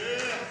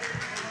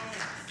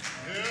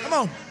 Come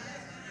on.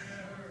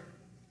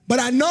 But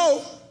I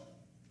know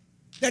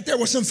that there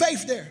was some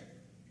faith there.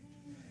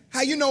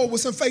 How you know it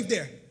was some faith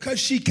there? Because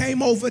she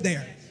came over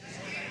there.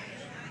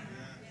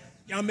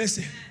 Y'all miss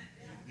it?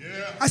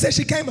 I said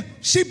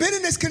she been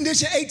in this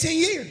condition 18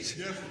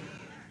 years.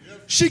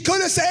 She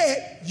could have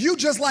said, you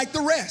just like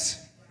the rest.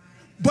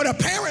 But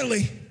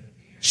apparently,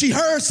 she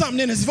heard something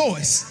in his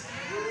voice.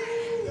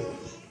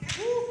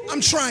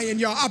 I'm trying,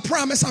 y'all. I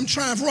promise I'm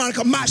trying,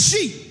 Veronica. My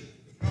sheep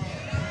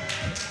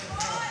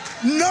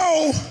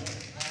know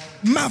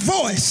my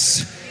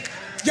voice.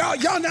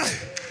 Y'all not,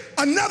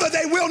 another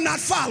they will not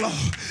follow.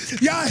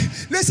 Y'all,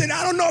 listen,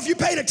 I don't know if you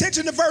paid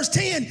attention to verse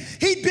 10.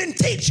 He'd been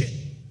teaching.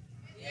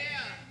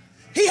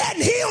 He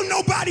hadn't healed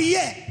nobody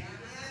yet.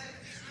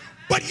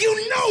 But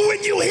you know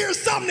when you hear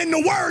something in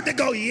the word that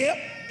go, yep,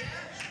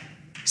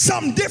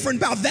 something different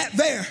about that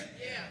there.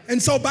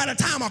 And so by the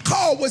time a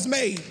call was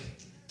made,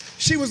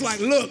 she was like,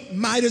 look,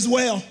 might as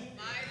well.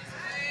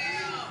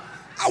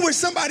 I wish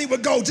somebody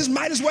would go, just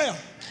might as well.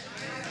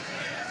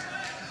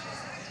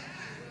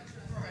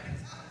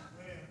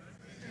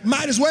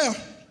 Might as well.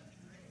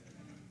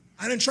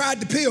 I done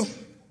tried the pill.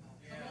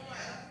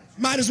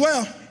 Might as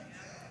well.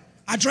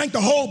 I drank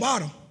the whole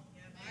bottle.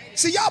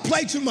 See, y'all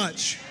play too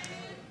much.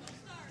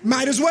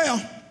 Might as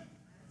well.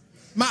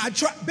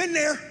 Been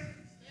there,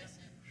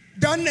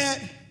 done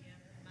that.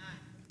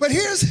 But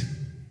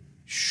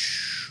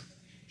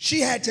she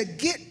had to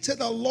get to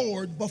the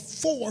Lord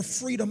before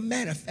freedom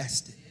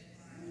manifested.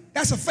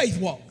 That's a faith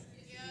walk.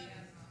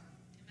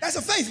 That's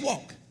a faith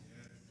walk.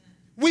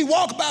 We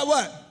walk by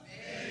what?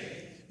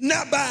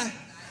 Not by.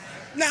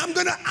 Now I'm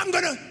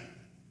gonna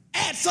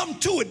add something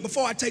to it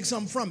before I take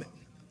something from it.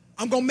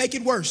 I'm gonna make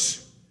it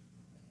worse.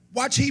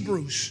 Watch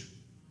Hebrews.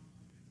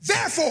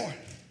 Therefore,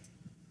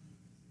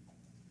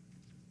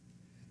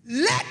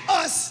 let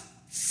us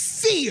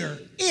fear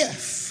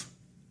if,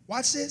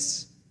 watch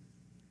this,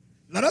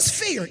 Let us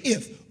fear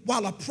if,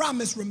 while a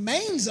promise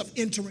remains of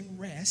entering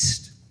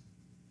rest,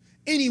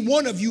 any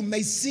one of you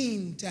may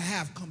seem to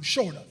have come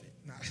short of it.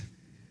 Now,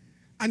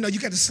 I know you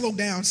got to slow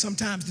down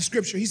sometimes the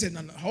scripture. He said,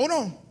 no, hold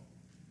on.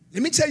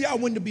 Let me tell y'all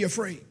when to be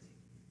afraid.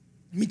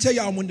 Let me tell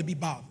y'all when to be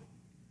bothered.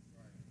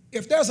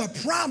 If there's a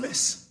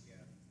promise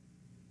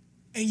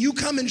and you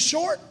coming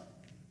short,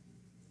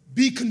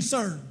 be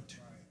concerned.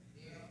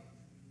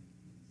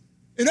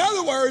 In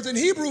other words, in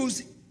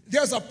Hebrews,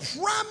 there's a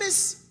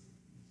promise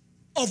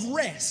of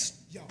rest,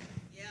 y'all.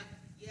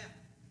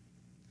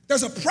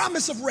 There's a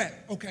promise of rest.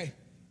 Okay,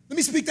 let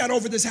me speak that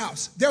over this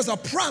house. There's a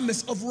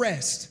promise of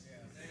rest.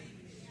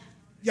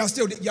 Y'all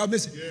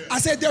listen. I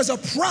said there's a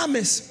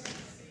promise.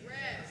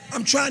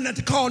 I'm trying not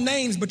to call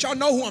names, but y'all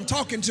know who I'm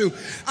talking to.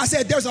 I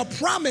said there's a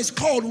promise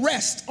called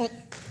rest.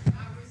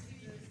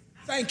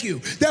 Thank you.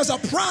 There's a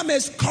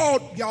promise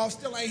called, y'all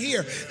still ain't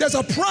here. There's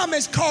a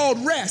promise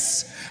called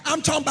rest.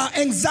 I'm talking about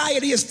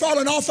anxiety is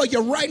falling off of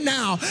you right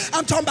now.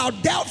 I'm talking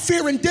about doubt,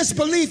 fear, and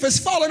disbelief is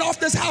falling off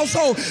this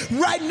household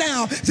right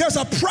now. There's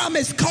a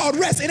promise called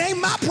rest. It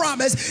ain't my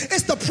promise.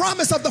 It's the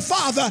promise of the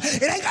Father.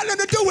 It ain't got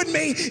nothing to do with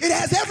me. It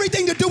has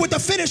everything to do with the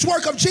finished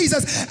work of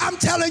Jesus. I'm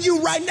telling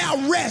you right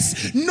now,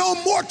 rest.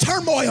 No more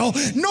turmoil.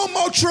 No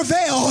more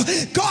travail.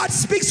 God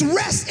speaks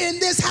rest in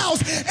this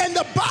house. And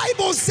the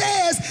Bible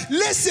says,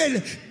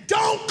 listen,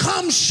 don't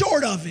come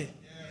short of it.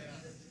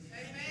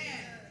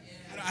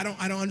 I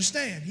don't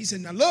understand. He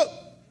said, now look,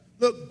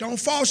 don't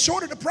fall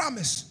short of the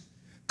promise,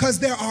 because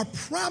there are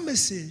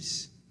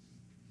promises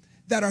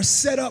that are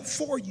set up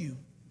for you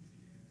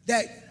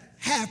that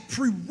have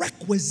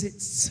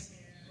prerequisites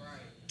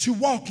to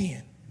walk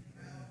in.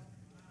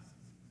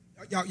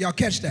 Y'all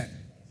catch that?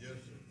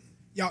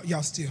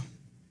 Y'all still.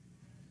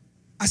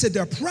 I said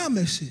there are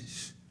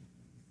promises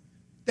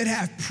that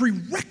have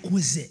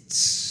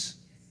prerequisites.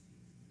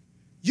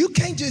 You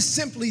can't just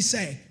simply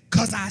say,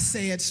 because I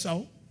said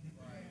so.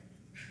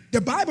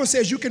 The Bible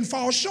says you can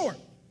fall short.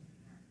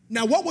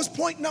 Now, what was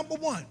point number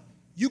one?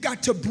 You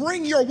got to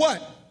bring your what?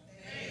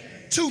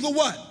 To the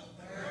what?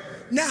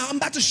 Now, I'm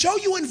about to show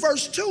you in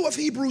verse 2 of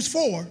Hebrews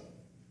 4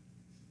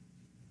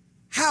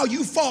 how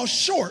you fall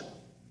short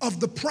of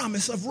the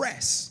promise of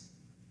rest,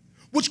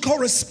 which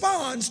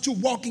corresponds to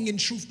walking in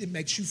truth that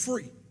makes you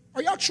free.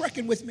 Are y'all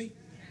trekking with me?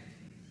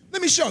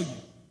 Let me show you.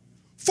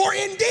 For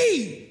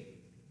indeed,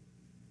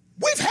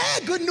 we've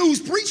had good news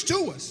preached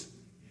to us,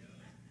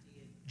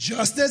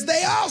 just as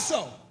they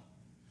also.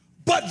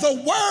 But the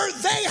word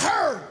they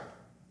heard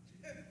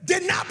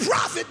did not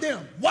profit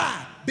them.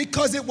 Why?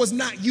 Because it was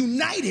not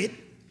united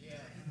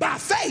by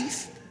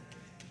faith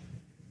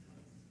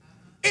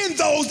in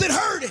those that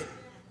heard it.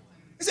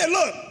 He said,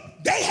 look,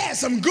 they had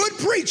some good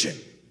preaching.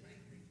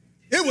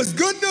 It was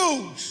good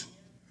news.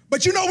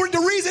 But you know what the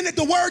reason that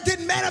the word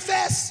didn't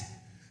manifest?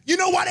 You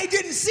know why they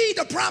didn't see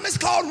the promise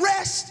called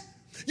rest?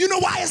 You know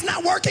why it's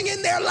not working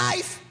in their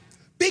life?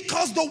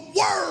 Because the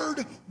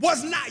word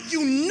was not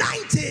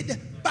united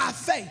by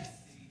faith.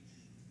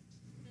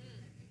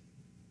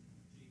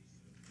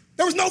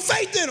 There was no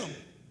faith in them.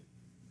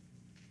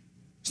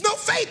 There's no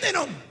faith in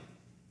them.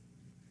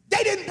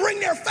 They didn't bring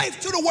their faith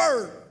to the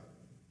word.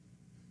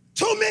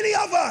 Too many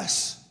of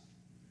us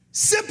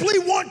simply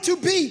want to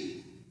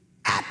be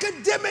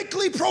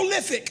academically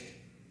prolific.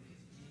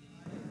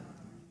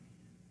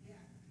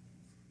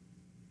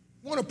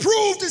 Want to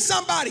prove to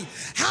somebody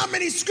how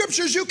many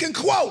scriptures you can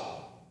quote.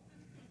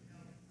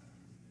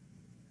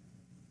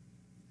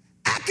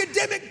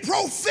 Academic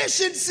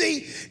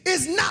proficiency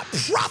is not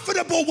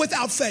profitable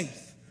without faith.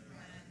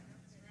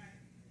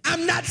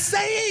 I'm not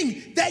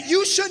saying that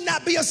you should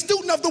not be a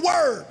student of the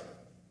word,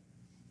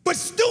 but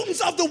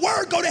students of the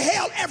word go to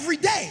hell every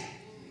day.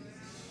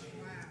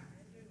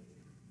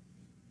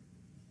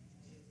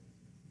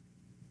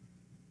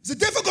 It's a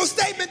difficult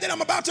statement that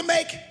I'm about to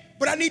make,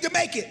 but I need to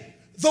make it.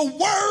 The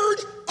word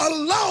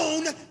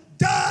alone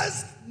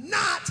does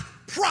not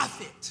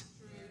profit.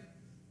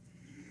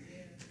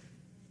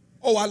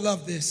 Oh, I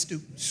love this,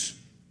 students.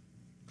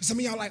 Because some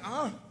of y'all are like,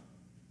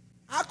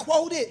 I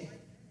quote it.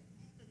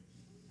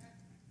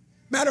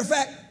 Matter of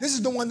fact, this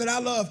is the one that I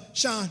love,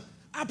 Sean.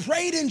 I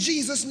prayed in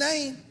Jesus'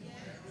 name.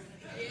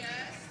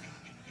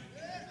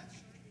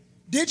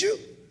 Did you?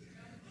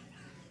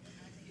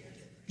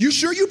 You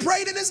sure you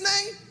prayed in his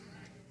name?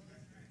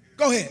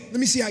 Go ahead. Let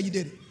me see how you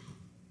did it.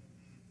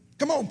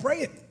 Come on, pray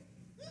it.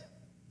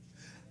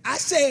 I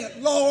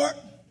said, Lord,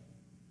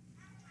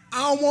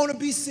 I don't want to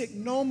be sick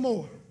no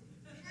more.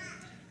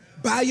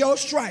 By your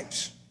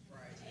stripes,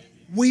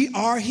 we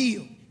are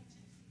healed.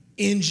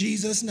 In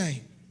Jesus'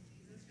 name.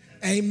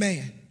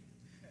 Amen.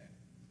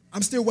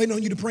 I'm still waiting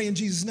on you to pray in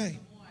Jesus' name.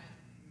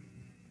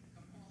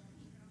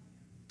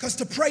 Because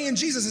to pray in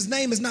Jesus'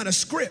 name is not a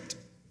script.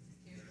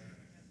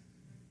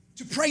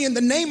 To pray in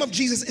the name of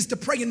Jesus is to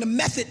pray in the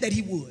method that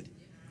he would.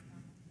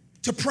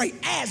 To pray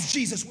as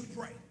Jesus would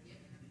pray.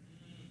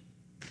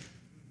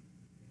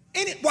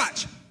 And it,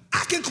 watch,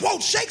 I can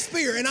quote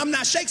Shakespeare and I'm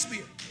not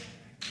Shakespeare.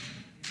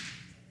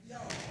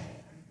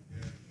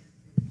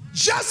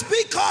 Just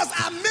because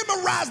I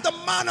memorize the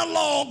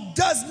monologue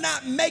does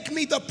not make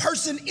me the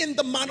person in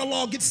the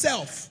monologue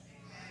itself.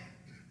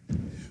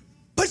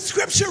 But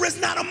scripture is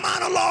not a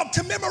monologue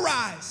to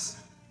memorize.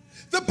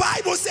 The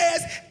Bible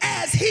says,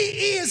 as he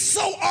is,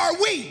 so are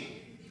we.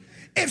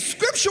 If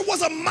scripture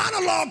was a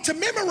monologue to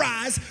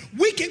memorize,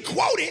 we can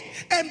quote it,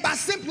 and by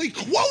simply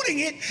quoting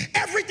it,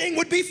 everything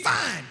would be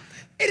fine.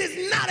 It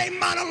is not a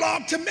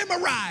monologue to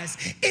memorize.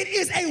 It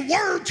is a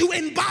word to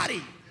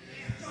embody.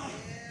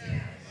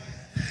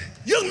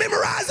 You can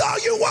memorize all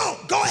you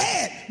want. Go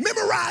ahead.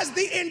 Memorize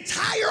the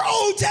entire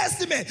Old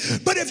Testament.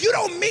 But if you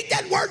don't meet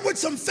that word with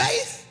some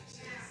faith,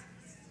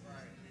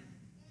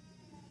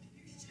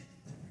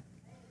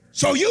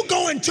 so you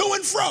going to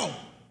and fro.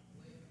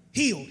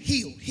 Healed,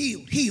 healed,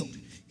 healed, healed,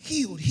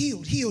 healed,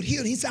 healed, healed,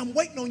 healed. He said, I'm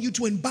waiting on you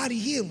to embody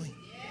healing.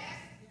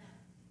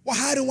 Well,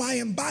 how do I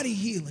embody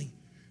healing?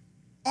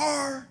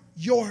 Are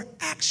your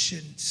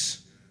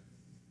actions,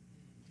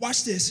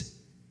 watch this,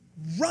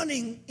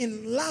 running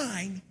in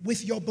line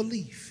with your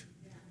belief?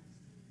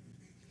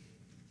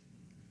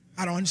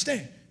 I don't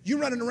understand. You're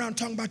running around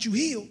talking about you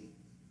healed,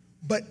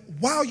 but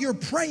while you're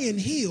praying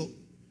healed,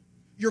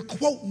 you're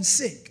quoting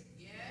sick.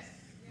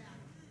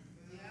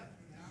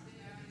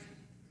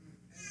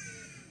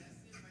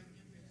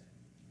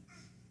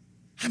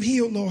 I'm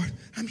healed, Lord.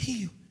 I'm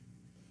healed.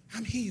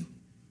 I'm healed.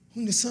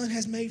 Whom the Son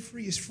has made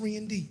free is free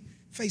indeed.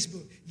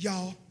 Facebook,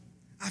 y'all,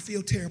 I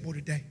feel terrible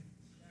today.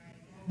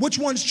 Which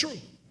one's true?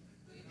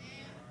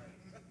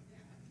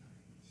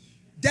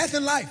 Death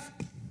and life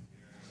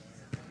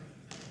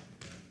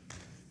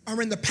are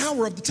in the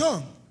power of the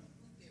tongue,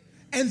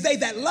 and they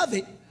that love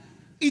it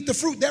eat the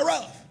fruit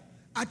thereof.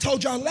 I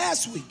told y'all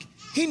last week,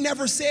 he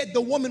never said the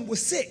woman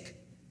was sick.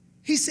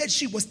 He said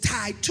she was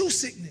tied to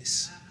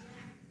sickness.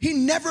 He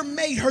never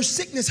made her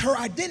sickness her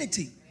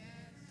identity.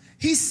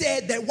 He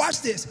said that,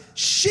 watch this,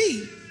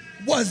 she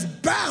was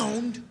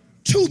bound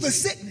to the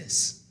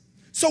sickness.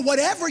 So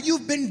whatever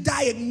you've been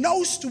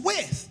diagnosed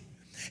with,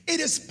 it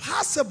is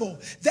possible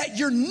that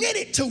you're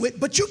knitted to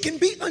it, but you can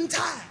be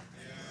untied.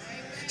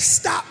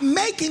 Stop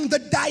making the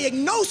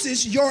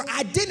diagnosis your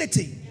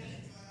identity.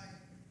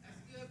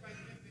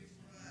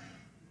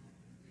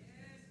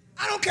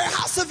 I don't care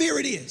how severe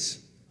it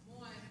is.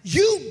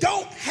 You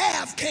don't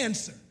have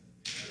cancer.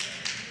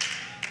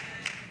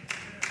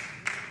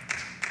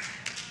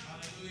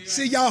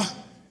 See, y'all,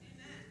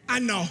 I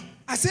know.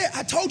 I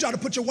told y'all to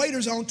put your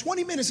waders on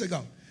 20 minutes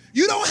ago.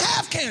 You don't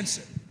have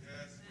cancer.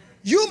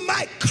 You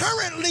might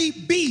currently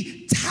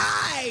be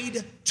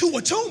tied to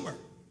a tumor,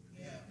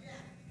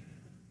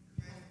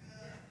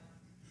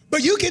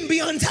 but you can be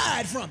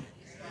untied from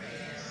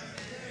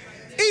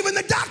it. Even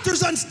the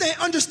doctors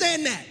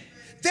understand that.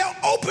 They'll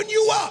open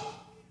you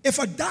up. If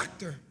a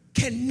doctor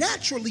can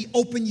naturally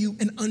open you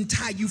and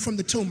untie you from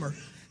the tumor,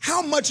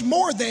 how much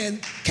more then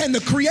can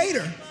the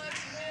Creator?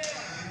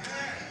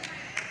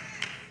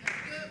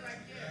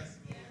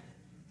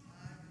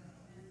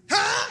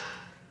 Huh?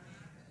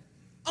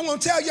 I'm gonna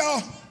tell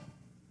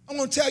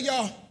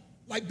y'all,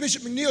 like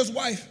Bishop McNeil's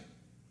wife,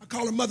 I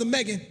call her Mother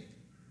Megan,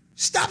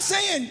 stop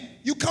saying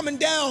you coming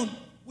down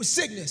with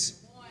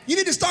sickness. You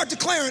need to start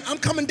declaring, I'm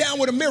coming down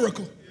with a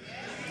miracle.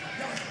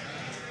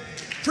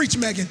 Preach,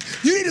 Megan.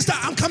 You need to start,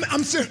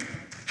 I'm serious.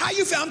 How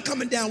you feel? I'm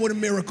coming down with a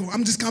miracle.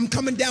 I'm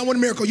coming down with a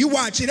miracle. You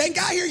watch, it ain't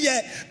got here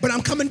yet, but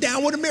I'm coming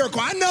down with a miracle.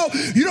 I know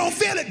you don't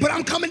feel it, but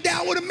I'm coming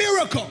down with a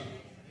miracle.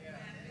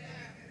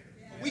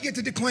 We get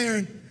to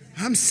declaring,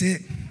 I'm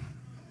sick.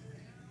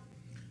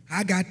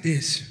 I got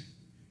this.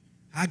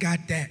 I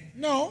got that.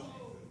 No,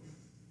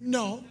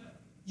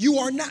 you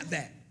are not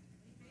that.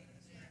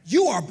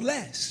 You are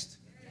blessed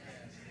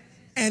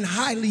and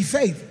highly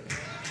favored.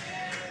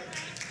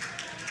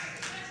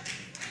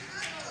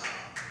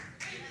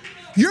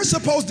 You're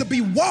supposed to be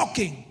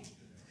walking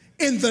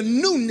in the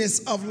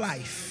newness of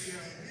life.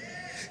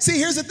 See,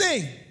 here's the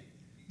thing.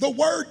 The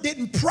word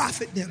didn't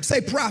profit them.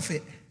 Say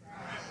profit.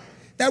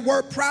 That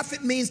word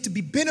profit means to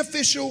be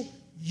beneficial,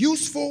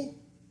 useful,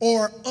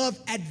 or of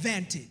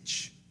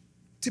advantage.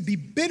 To be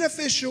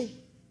beneficial,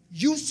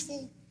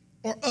 useful,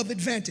 or of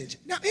advantage.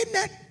 Now,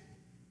 isn't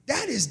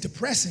that is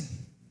depressing.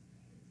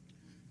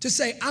 To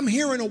say, I'm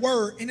hearing a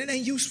word and it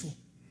ain't useful.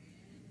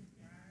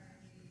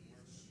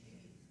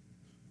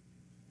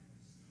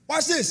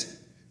 Watch this.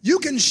 You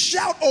can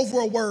shout over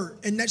a word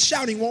and that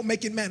shouting won't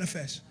make it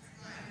manifest.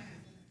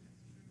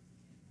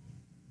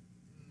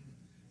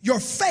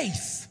 Your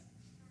faith.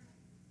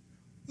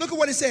 Look at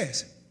what it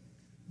says.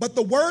 But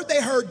the word they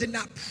heard did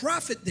not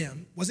profit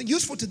them, wasn't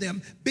useful to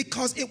them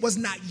because it was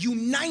not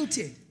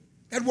united.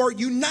 That word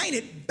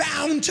united,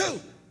 bound to.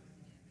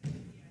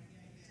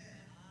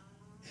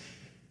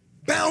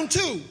 Bound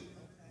to.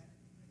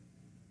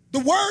 The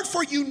word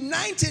for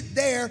united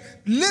there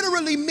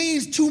literally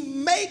means to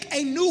make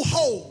a new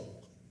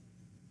whole.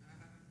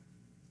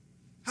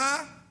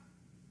 Huh?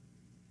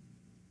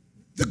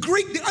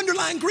 The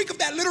underlying Greek of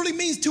that literally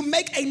means to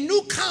make a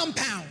new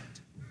compound.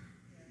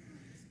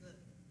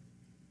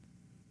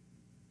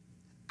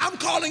 I'm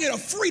calling it a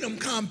freedom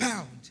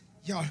compound,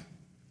 y'all.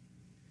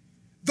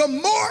 The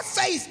more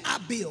faith I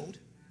build,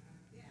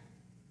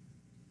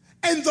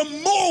 And the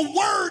more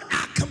word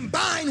I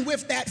combine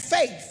with that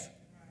faith,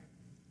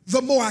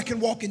 the more I can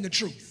walk in the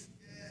truth.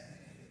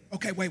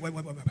 Okay, wait.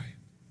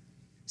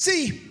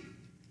 See,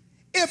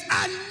 if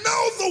I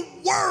know the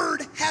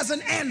word has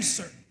an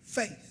answer,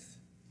 faith,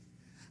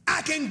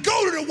 I can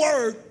go to the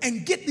word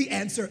and get the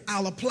answer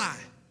I'll apply.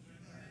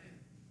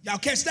 Y'all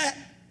catch that?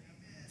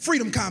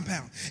 Freedom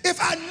compound. If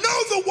I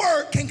know the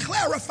word can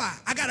clarify,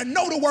 I got to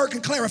know the word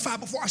can clarify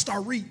before I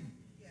start reading.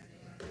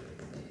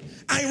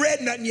 I ain't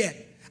read nothing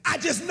yet. I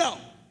just know.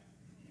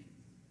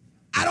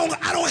 I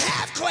don't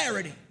have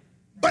clarity,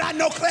 but I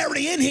know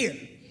clarity in here.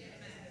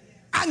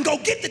 I can go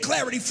get the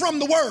clarity from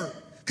the word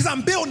because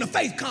I'm building a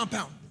faith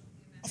compound,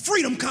 a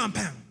freedom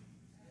compound.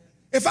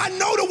 If I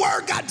know the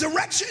word got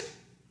direction,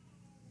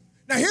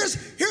 now here's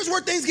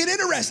where things get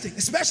interesting,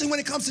 especially when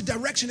it comes to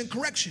direction and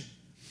correction.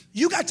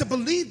 You got to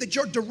believe that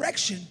your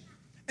direction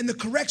and the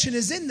correction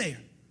is in there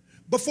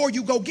before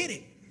you go get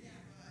it.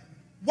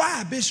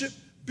 Why, Bishop?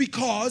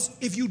 Because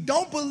if you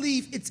don't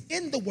believe it's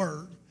in the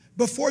word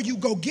before you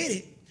go get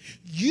it,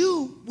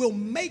 you will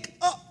make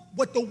up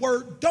what the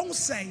word don't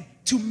say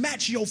to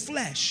match your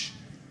flesh.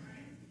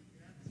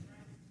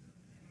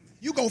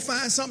 You go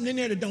find something in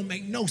there that don't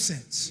make no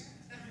sense.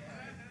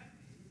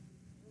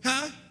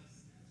 Huh?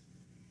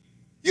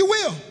 You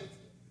will.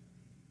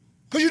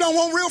 Because you don't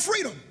want real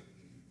freedom.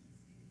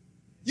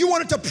 You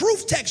want it to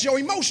proof text your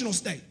emotional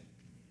state.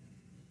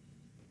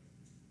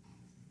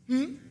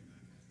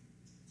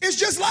 It's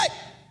just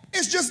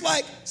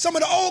like some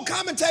of the old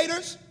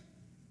commentators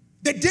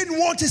that didn't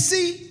want to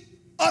see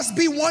us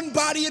be one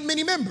body and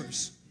many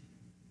members.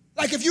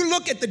 Like if you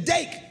look at the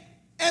Dake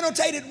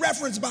Annotated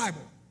Reference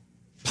Bible,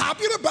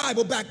 popular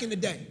Bible back in the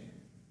day,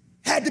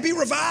 had to be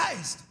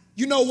revised.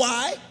 You know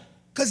why?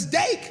 Because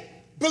Dake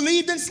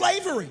believed in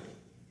slavery.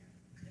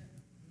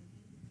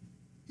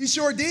 He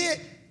sure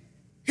did.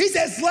 He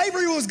said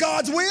slavery was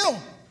God's will.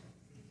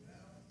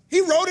 He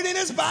wrote it in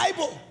his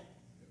Bible.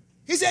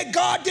 He said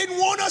God didn't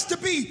want us to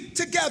be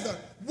together,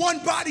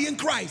 one body in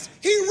Christ.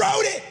 He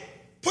wrote it,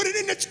 put it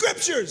in the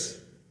scriptures.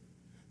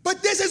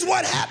 But this is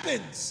what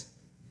happens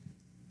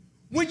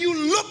when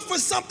you look for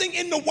something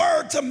in the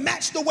word to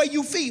match the way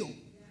you feel.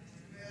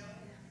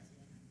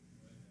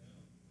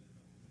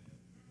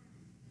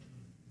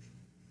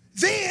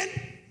 Then,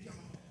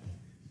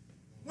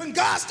 when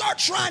God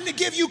starts trying to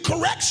give you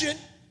correction,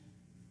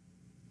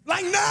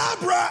 like, nah,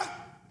 bruh,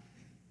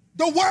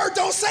 the word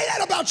don't say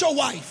that about your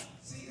wife.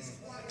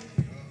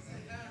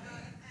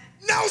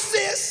 No,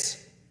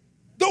 sis,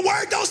 the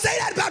word don't say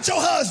that about your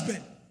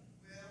husband.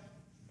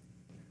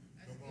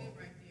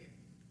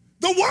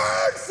 The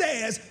word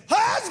says,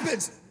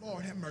 husbands,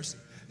 Lord have mercy,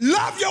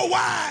 love your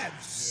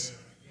wives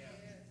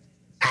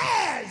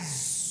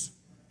as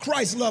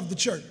Christ loved the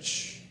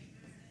church.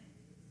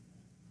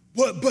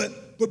 But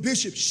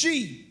Bishop,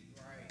 she,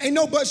 ain't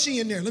no but she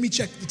in there. Let me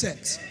check the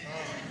text.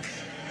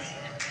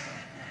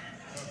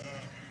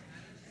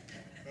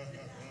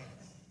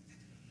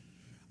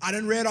 I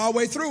done read all the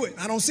way through it.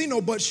 I don't see no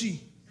but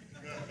she.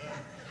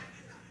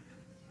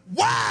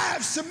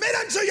 Wives, submit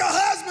unto your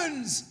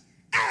husbands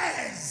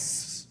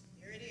as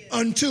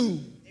unto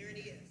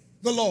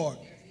the Lord.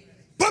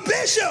 But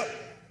Bishop,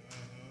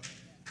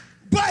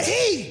 but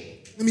he,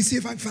 let me see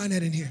if I can find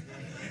that in here.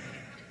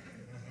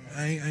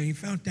 I ain't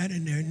found that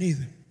in there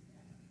neither.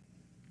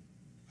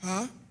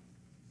 Huh?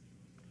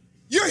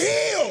 You're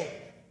healed.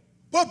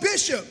 But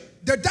Bishop,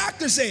 the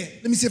doctor said,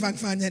 let me see if I can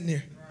find that in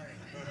there.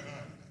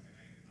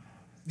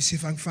 Let me see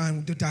if I can find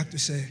what the doctor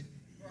said.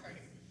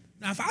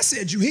 Now, if I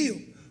said you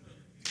healed,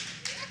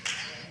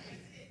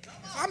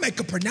 I make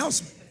a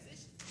pronouncement.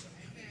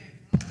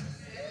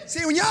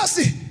 See, when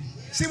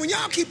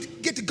y'all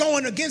get to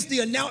going against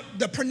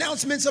the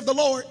pronouncements of the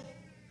Lord,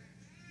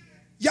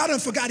 y'all done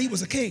forgot he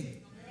was a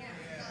king.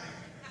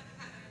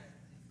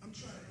 I'm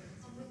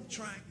really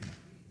trying.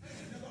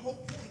 The whole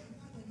point, I'm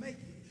not gonna make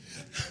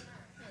it.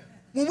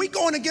 When we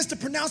going against the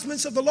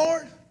pronouncements of the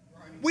Lord,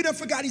 we done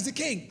forgot he's a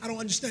king. I don't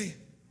understand.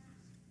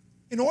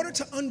 In order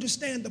to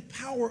understand the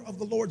power of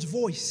the Lord's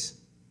voice,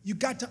 you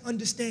got to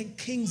understand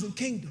kings and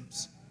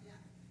kingdoms.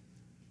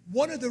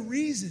 One of the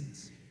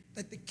reasons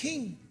that the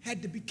king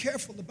had to be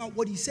careful about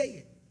what he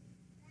said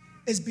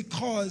is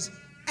because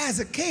as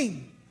a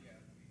king,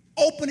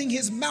 opening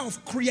his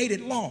mouth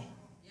created law.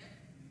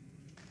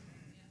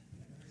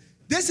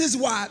 This is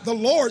why the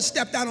Lord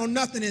stepped out on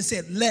nothing and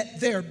said, let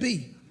there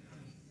be.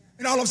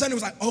 And all of a sudden it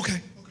was like, okay.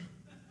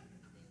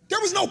 There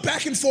was no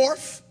back and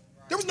forth.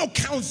 There was no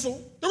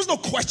counsel. There was no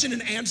question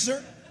and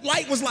answer.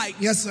 Light was like,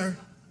 yes, sir.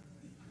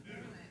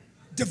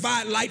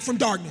 Divide light from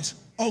darkness.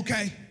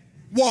 Okay.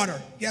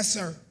 Water. Yes,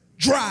 sir.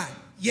 Dry.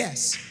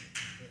 Yes.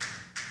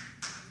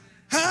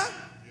 Huh?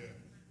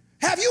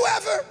 Have you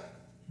ever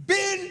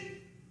been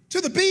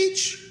to the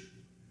beach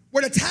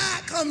where the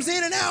tide comes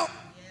in and out?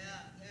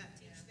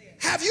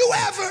 Have you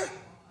ever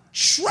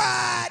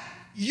tried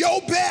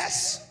your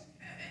best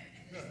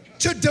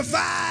to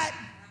divide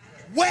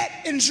wet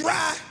and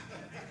dry?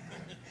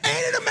 Ain't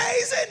it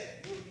amazing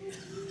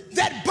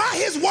that by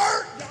his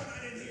word,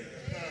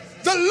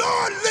 the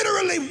Lord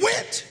literally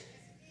went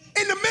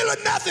in the middle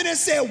of nothing and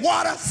said,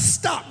 water,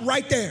 stop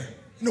right there.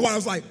 And the water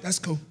was like, that's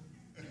cool.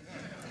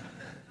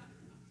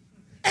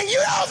 And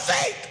you don't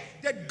think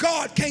that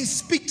God can't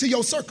speak to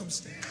your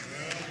circumstance.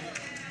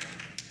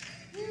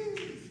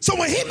 So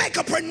when he make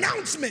a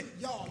pronouncement,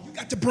 y'all, you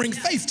got to bring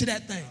faith to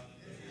that thing.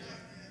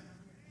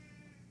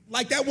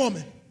 Like that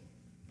woman.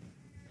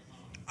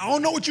 I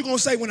don't know what you're going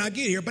to say when I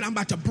get here, but I'm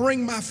about to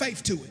bring my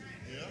faith to it.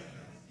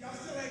 Y'all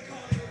still ain't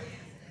caught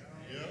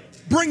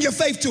it. Bring your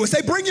faith to it.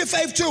 Say, bring your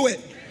faith to it.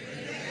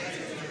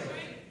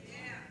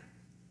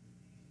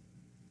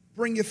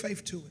 Bring your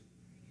faith to it.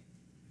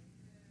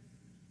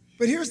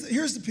 But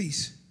here's the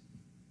piece.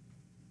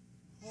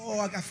 Oh,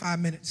 I got 5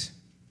 minutes.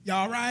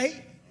 Y'all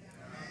right?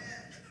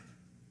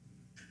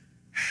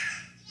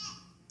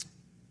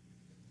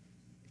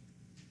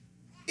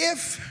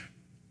 If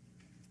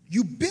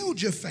you build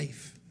your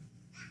faith,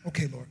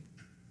 okay, Lord.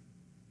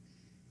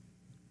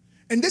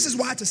 And this is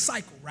why it's a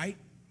cycle, right?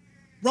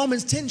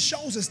 Romans 10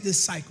 shows us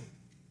this cycle.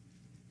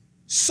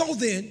 So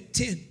then,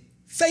 10,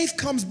 faith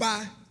comes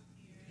by,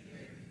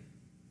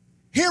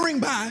 hearing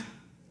by.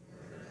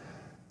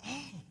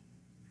 Oh,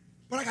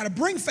 but I got to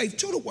bring faith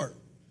to the word.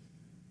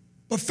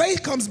 But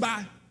faith comes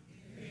by.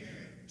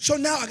 So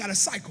now I got a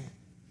cycle.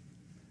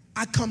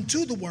 I come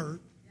to the word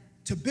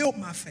to build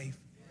my faith.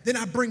 Then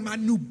I bring my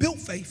new built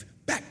faith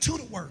back to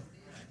the word.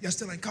 Y'all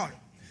still ain't caught it.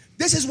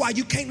 This is why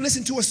you can't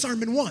listen to a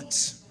sermon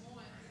once.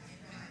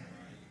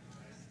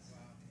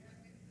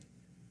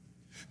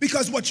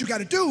 Because what you got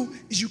to do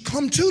is you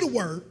come to the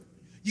word,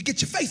 you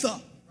get your faith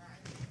up.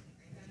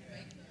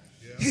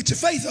 You get your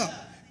faith up.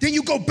 Then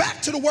you go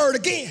back to the word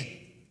again.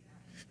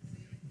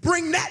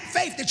 Bring that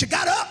faith that you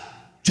got up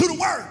to the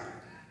word.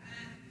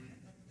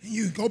 And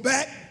you go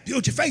back,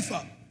 build your faith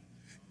up.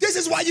 This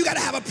is why you got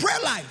to have a prayer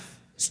life,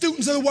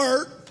 students of the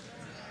word.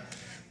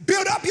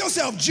 Build up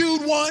yourself,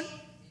 Jude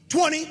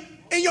 1:20,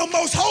 in your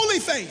most holy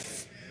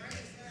faith.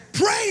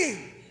 Praying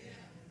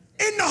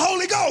in the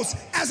Holy Ghost.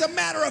 As a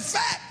matter of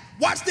fact,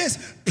 watch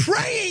this.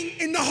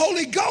 Praying in the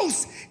Holy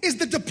Ghost is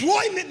the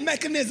deployment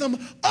mechanism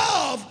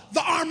of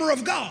the armor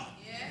of God.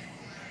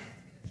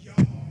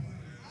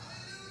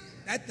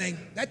 That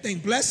thing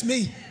blessed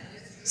me.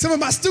 Some of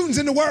my students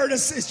in the word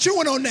is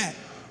chewing on that.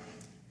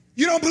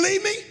 You don't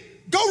believe me?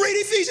 Go read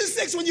Ephesians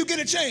 6 when you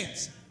get a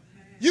chance.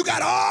 You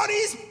got all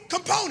these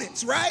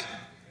components, right?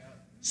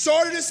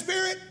 Sword of the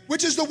Spirit,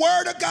 which is the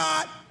word of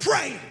God,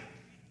 praying.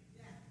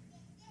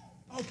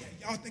 Okay,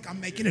 y'all think I'm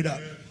making it up.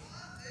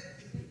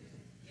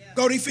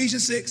 Go to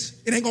Ephesians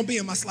 6. It ain't going to be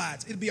in my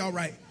slides. It'll be all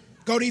right.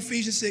 Go to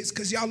Ephesians 6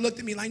 because y'all looked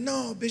at me like,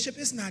 no, Bishop,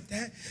 it's not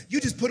that. You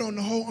just put on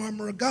the whole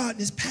armor of God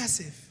and it's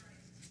passive.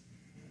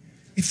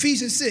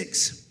 Ephesians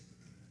 6.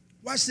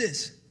 Watch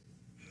this.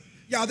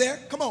 Y'all there?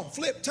 Come on,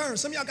 flip, turn.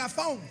 Some of y'all got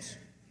phones.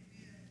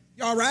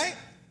 Y'all right?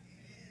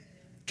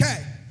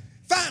 Okay.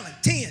 Finally,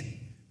 10.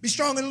 Be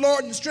strong in the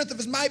Lord and the strength of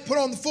his might. Put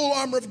on the full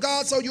armor of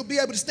God so you'll be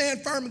able to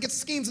stand firm against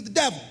the schemes of the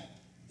devil.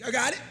 Y'all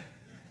got it?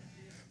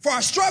 For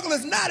our struggle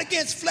is not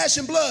against flesh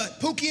and blood.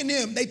 Pookie and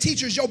them, they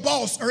teachers, your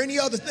boss, or any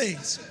other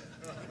things.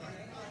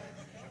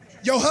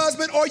 Your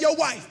husband or your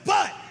wife.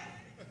 But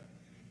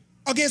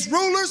against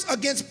rulers,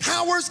 against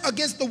powers,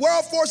 against the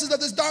world forces of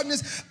this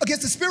darkness,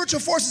 against the spiritual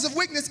forces of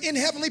weakness in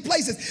heavenly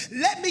places.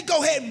 Let me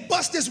go ahead and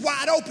bust this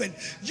wide open.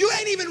 You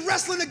ain't even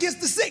wrestling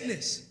against the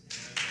sickness.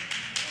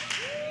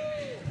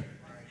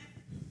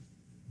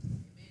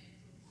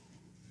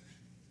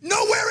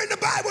 Nowhere in the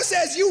Bible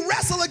says you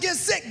wrestle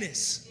against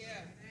sickness.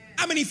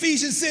 I'm in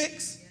Ephesians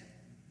 6.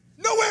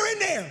 Nowhere in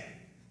there.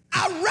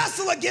 I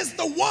wrestle against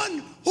the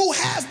one who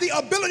has the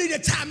ability to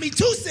tie me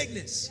to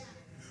sickness.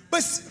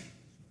 But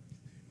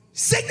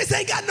sickness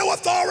ain't got no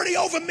authority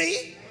over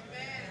me.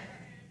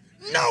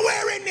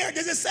 Nowhere in there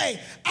does it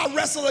say I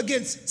wrestle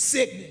against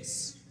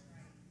sickness.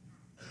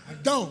 I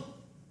don't.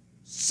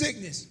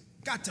 Sickness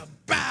got to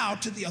bow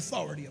to the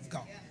authority of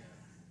God.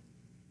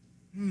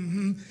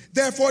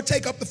 Therefore,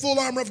 take up the full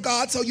armor of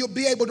God so you'll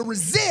be able to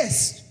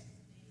resist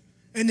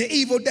in the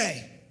evil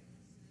day.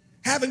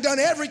 Having done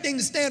everything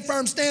to stand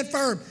firm, stand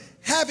firm.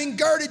 Having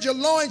girded your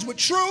loins with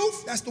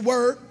truth, that's the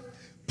word.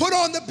 Put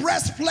on the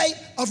breastplate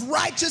of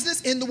righteousness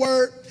in the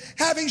word.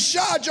 Having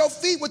shod your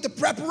feet with the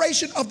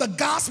preparation of the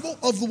gospel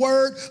of the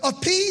word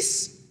of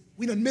peace.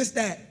 We done missed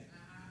that.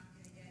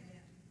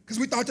 Because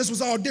we thought this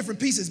was all different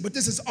pieces, but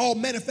this is all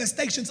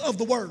manifestations of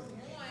the word.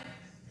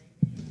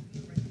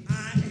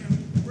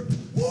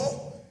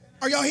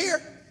 Are y'all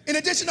here? In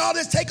addition to all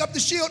this, take up the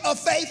shield of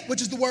faith,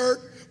 which is the word,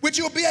 which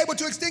you'll be able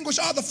to extinguish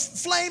all the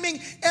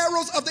flaming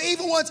arrows of the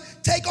evil ones.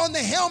 Take on the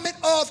helmet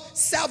of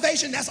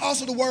salvation, that's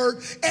also the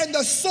word, and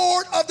the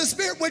sword of the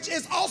Spirit, which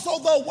is also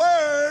the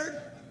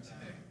word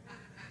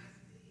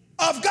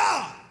of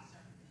God.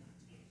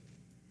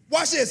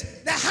 Watch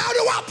this. Now, how do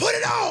I put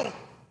it on?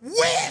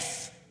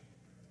 With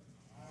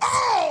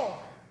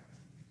all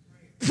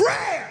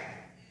prayer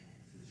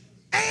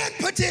and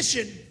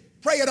petition.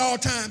 Pray at all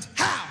times.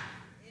 How?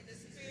 In the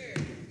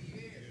Spirit.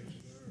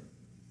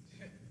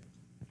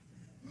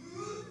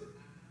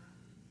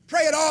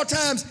 Pray at all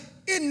times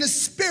in the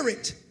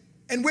Spirit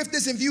And with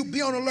this in view,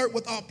 be on alert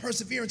with all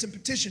perseverance and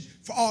petition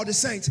for all the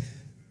saints.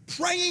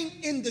 Praying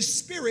in the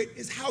Spirit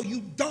is how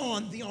you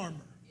don the armor.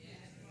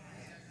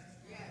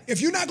 If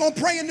you're not going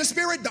to pray in the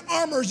Spirit, the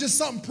armor is just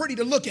something pretty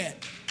to look at.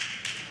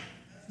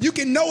 You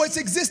can know it's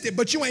existed,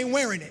 but you ain't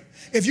wearing it.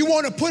 If you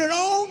want to put it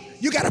on,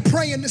 you got to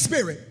pray in the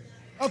Spirit.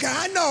 Okay,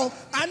 I know,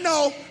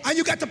 and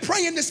you got to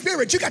pray in the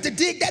Spirit. You got to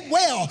dig that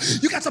well.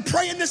 You got to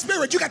pray in the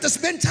Spirit. You got to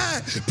spend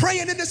time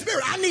praying in the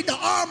Spirit. I need the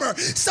armor.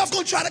 Stuff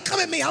gonna try to come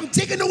at me. I'm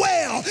digging the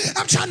well.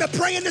 I'm trying to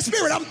pray in the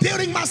Spirit. I'm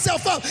building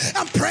myself up.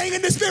 I'm praying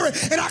in the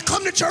Spirit. And I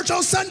come to church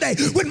on Sunday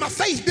with my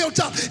faith built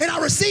up, and I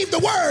receive the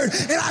word,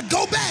 and I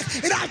go back,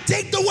 and I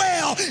dig the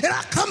well, and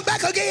I come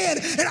back again,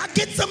 and I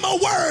get some more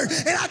word,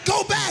 and I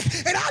go back,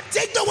 and I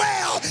dig the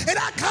well, and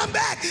I come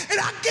back, and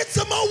I get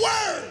some more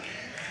word.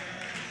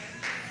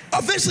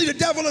 Eventually the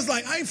devil is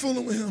like, I ain't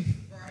fooling with him.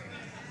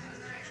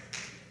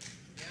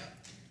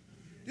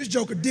 This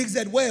joker digs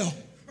that well.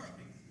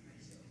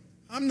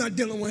 I'm not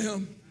dealing with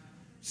him.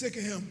 Sick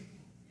of him.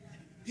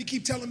 He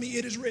keep telling me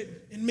it is written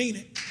and mean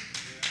it.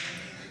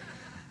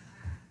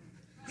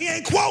 He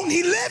ain't quoting,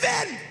 he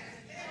living.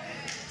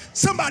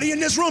 Somebody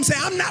in this room say,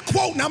 I'm not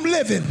quoting, I'm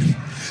living.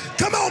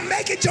 Come on,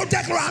 make it your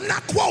declaration. I'm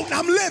not quoting,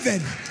 I'm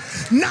living.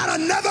 Not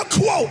another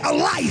quote, a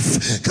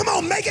life. Come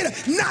on, make it.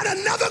 Not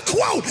another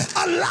quote,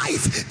 a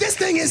life. This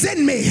thing is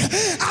in me.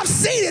 I've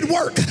seen it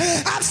work.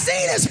 I've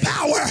seen his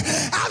power.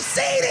 I've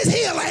seen his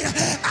healing.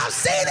 I've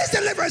seen his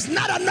deliverance.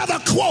 Not another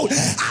quote.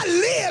 I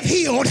live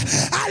healed.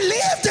 I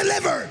live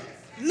delivered.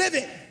 Live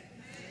it.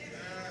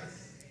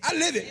 I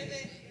live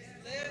it.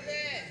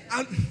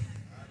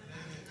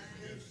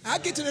 I'll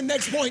get to the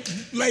next point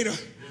later.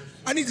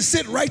 I need to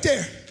sit right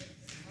there.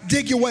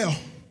 Dig your well.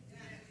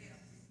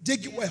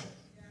 Dig your well.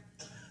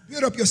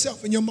 Build up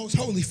yourself in your most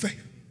holy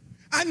faith.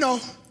 I know.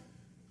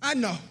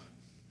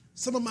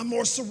 Some of my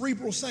more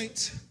cerebral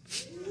saints.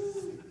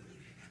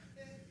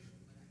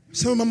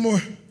 Some of my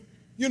more,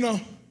 you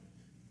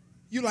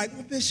like,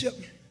 well, Bishop,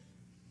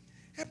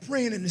 that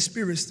praying in the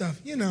Spirit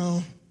stuff,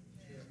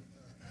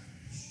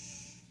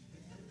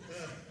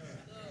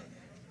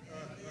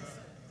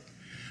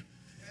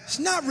 it's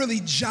not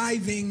really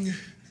jiving.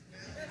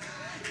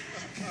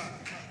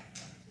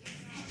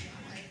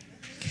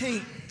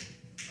 Can't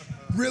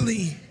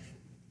really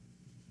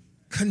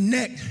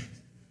connect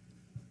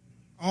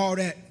all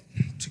that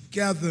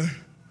together.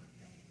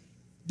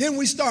 Then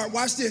we start,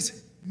 watch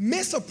this,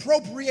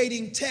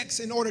 misappropriating text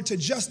in order to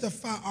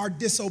justify our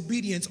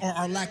disobedience or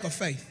our lack of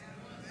faith.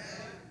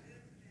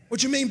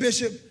 What you mean,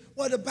 Bishop?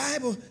 Well, the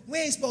Bible, we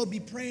ain't supposed to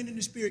be praying in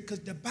the Spirit because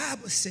the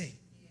Bible say.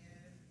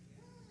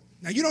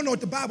 Now, you don't know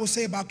what the Bible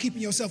say about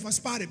keeping yourself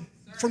unspotted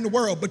from the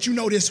world, but you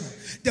know this one.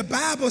 The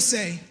Bible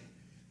say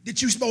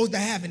that you're supposed to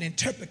have an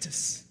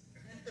interpretus.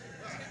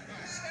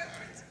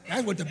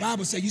 That's what the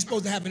Bible says. You're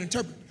supposed to have an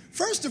interpreter.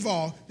 First of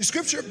all, the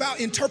scripture about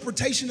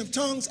interpretation of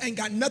tongues ain't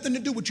got nothing to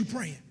do with you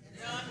praying.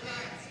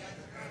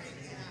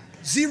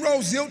 Zero,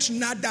 zilch,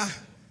 nada.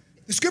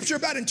 The scripture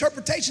about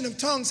interpretation of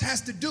tongues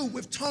has to do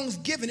with tongues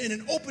given in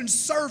an open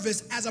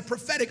service as a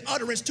prophetic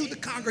utterance to the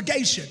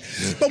congregation.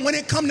 But when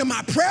it comes to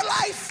my prayer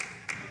life,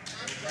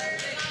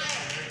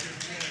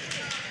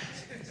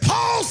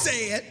 Paul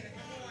said,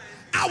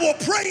 I will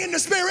pray in the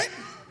Spirit.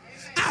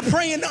 I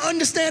pray in the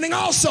understanding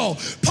also.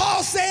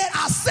 Paul said,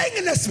 I sing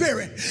in the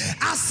Spirit.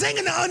 I sing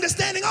in the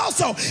understanding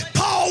also.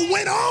 Paul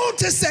went on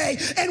to say,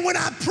 and when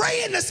I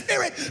pray in the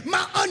Spirit,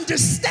 my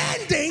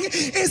understanding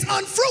is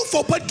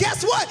unfruitful. But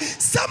guess what?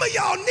 Some of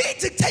y'all need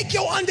to take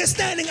your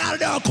understanding out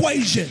of the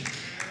equation.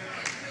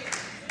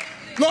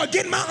 Lord,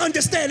 get my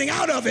understanding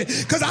out of it,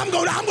 because I'm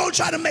going to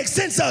try to make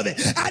sense of it.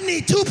 I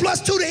need 2 +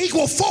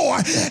 2 =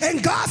 4.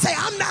 And God say,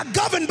 I'm not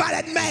governed by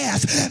that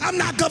math. I'm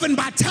not governed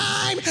by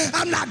time.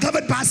 I'm not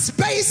governed by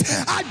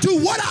space. I do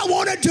what I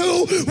want to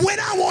do, when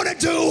I want to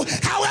do,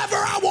 however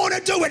I want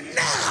to do it.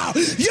 Now,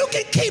 you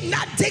can keep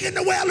not digging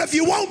the well if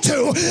you want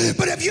to,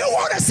 but if you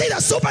want to see the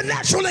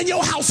supernatural in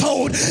your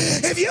household,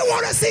 if you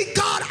want to see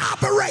God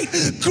operate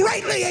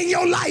greatly in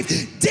your life,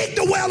 dig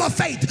the well of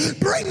faith.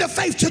 Bring the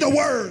faith to the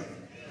word.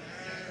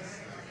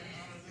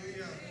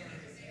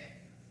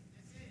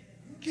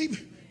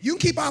 You can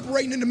keep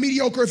operating in the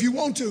mediocre if you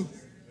want to,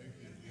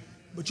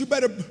 but you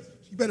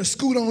better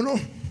scoot on. I'm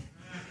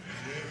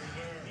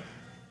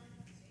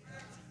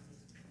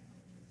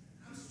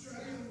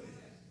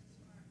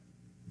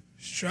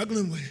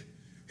struggling with it.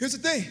 Here's the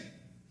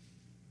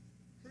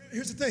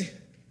thing.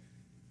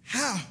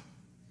 How?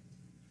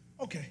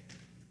 Okay,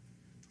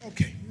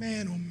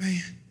 man,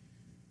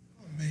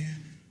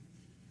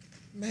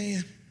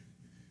 man.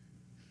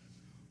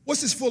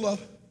 What's this full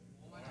of?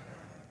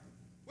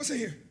 What's in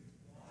here?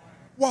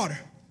 Water.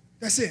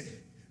 That's it.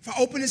 If I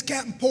open this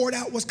cap and pour it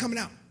out, what's coming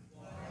out?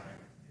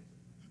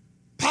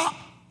 Pop?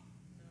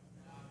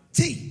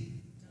 Tea?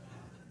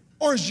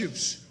 Orange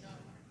juice?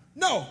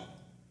 No.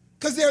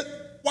 Because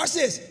watch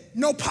this,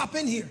 no pop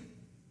in here.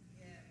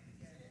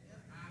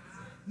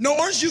 No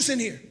orange juice in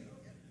here.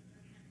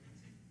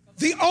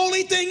 The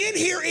only thing in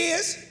here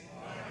is,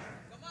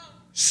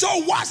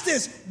 so watch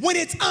this, when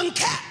it's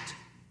uncapped,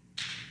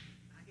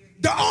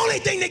 The only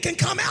thing that can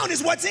come out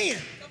is what's in.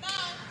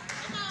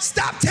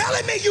 Stop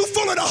telling me you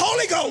full of the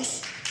Holy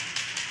Ghost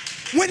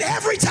when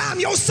every time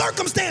your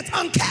circumstance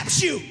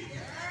uncaps you,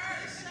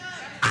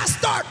 I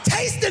start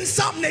tasting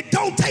something that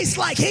don't taste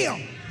like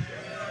him.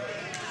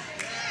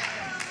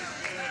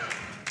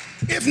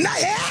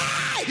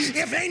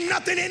 If ain't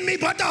nothing in me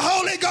but the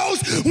Holy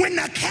Ghost, when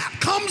the cap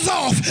comes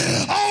off,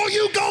 all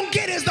you gonna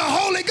get is the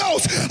Holy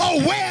Ghost,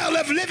 a well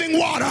of living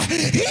water.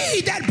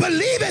 He that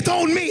believeth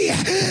on me,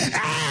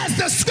 as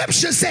the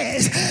scripture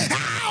says,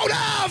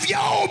 out of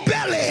your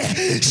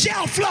belly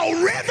shall flow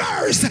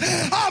rivers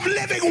of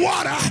living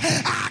water.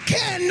 I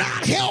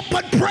cannot help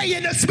but pray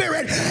in the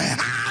Spirit.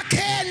 I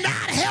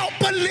cannot help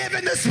but live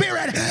in the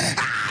Spirit.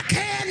 I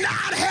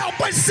cannot help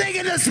but sing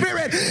in the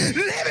Spirit.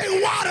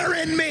 Living water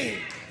in me.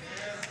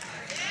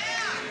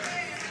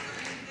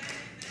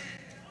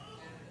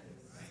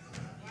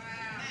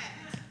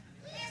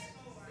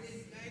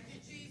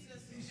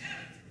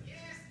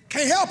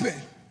 Can't help it.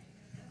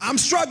 I'm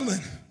struggling.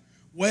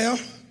 Well,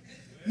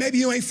 maybe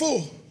you ain't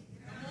full.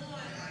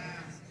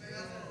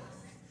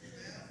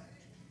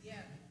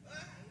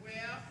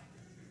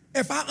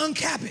 If I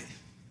uncap it,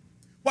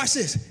 watch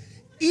this.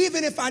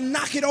 Even if I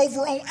knock it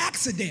over on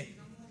accident,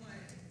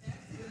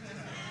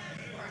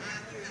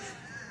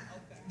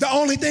 the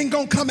only thing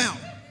gonna come out.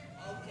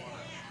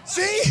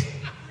 See?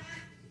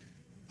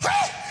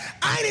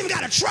 I ain't even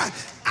gotta try.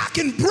 I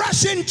can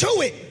brush into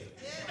it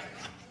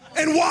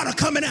and water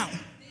coming out.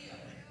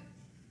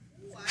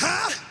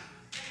 Huh?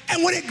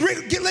 And when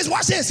let's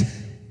watch this.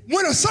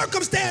 When a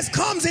circumstance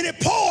comes and it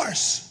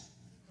pours,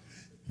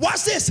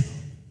 watch this.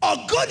 A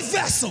good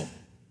vessel,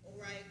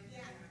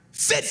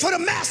 fit for the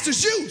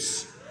master's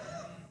use,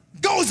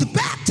 goes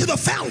back to the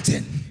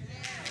fountain.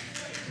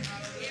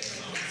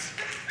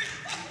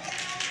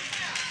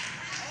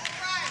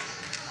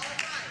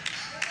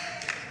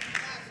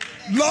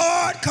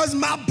 Lord, because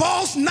my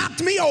boss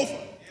knocked me over.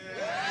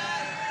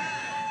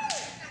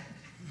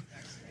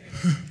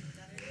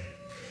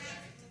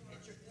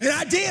 And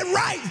I did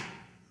right,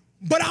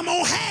 but I'm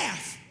on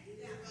half.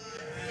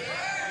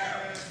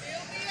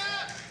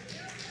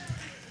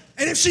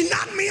 And if she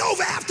knocked me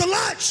over after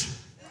lunch,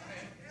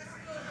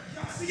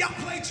 see, y'all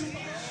play too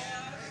much.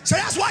 So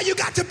that's why you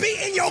got to be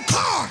in your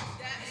car,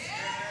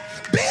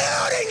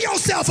 building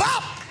yourself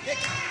up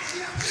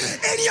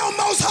in your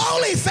most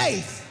holy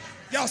faith.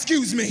 Y'all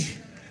excuse me.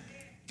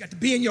 Got to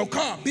be in your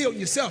car, building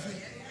yourself.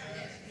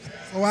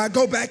 So I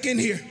go back in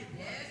here.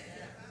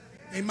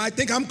 They might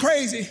think I'm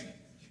crazy.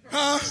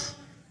 Huh?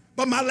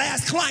 But my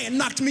last client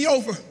knocked me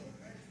over.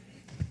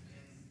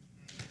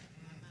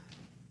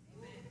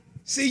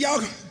 See,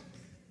 y'all,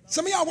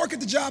 some of y'all work at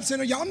the job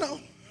center, y'all know.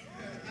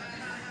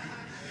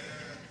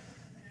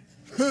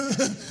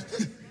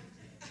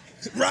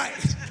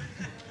 Right.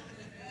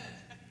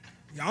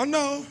 Y'all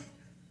know.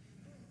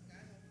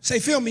 Say,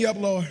 fill me up,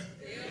 Lord.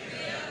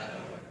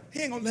 He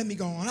ain't gonna let me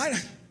go on.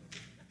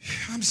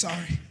 I'm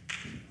sorry.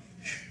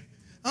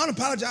 I don't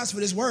apologize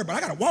for this word, but I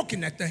gotta walk in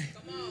that thing.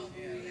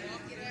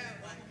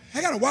 I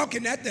gotta walk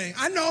in that thing.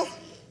 I know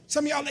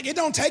some of y'all like, it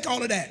don't take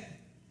all of that.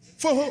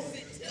 For who?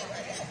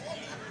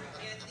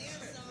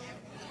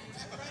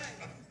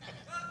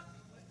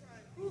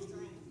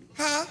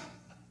 Huh?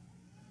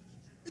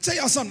 Let me tell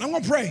y'all something. I'm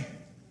gonna pray.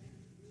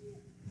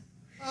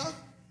 Huh?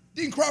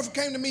 Deacon Crawford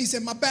came to me, he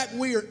said, my back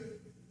weird.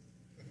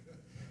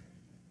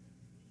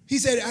 He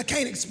said, I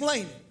can't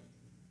explain it.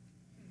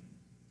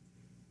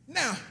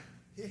 Now,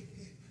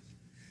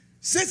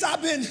 since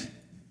I've been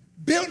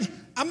built,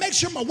 I make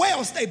sure my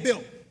wells stay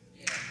built.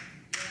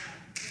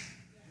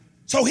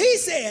 So he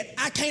said,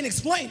 I can't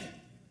explain it.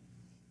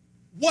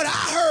 What I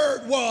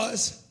heard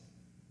was,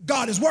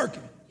 God is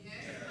working.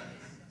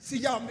 See,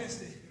 y'all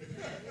missed it.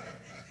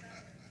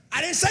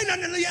 I didn't say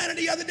nothing to Leanna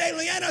the other day.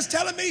 Leanna's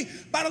telling me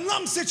about a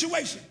lung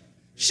situation.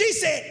 She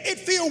said, it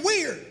feel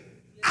weird.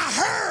 I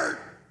heard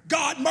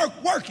God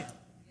working.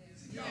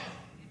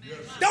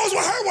 Those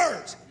were her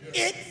words.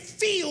 It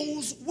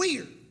feels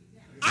weird.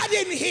 I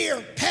didn't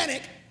hear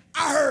panic.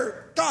 I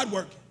heard God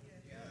working.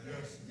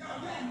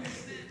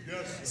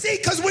 See,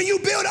 because when you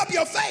build up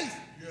your faith,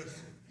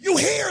 you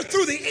hear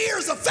through the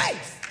ears of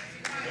faith.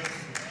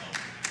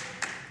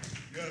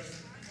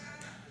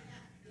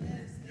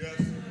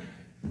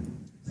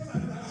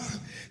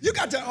 You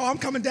got to, I'm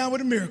coming down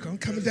with a miracle. I'm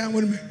coming down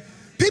with a miracle.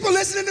 People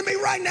listening to me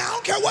right now, I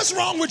don't care what's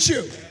wrong with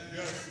you.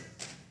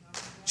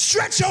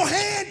 Stretch your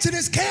hand to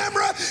this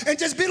camera and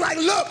just be like,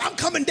 look, I'm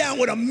coming down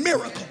with a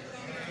miracle.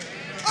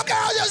 Okay,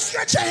 I'll just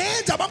stretch your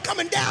hands up. I'm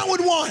coming down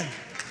with one.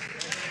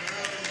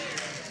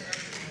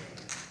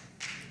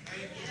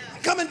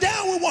 I'm coming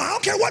down with one. I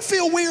don't care what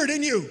feel weird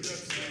in you.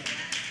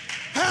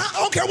 Huh? I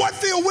don't care what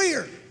feel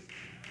weird.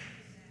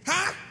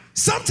 Huh?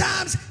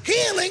 Sometimes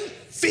healing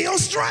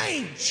feels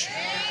strange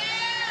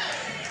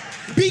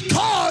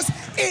because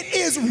it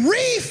is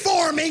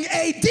reforming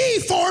a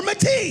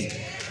deformity.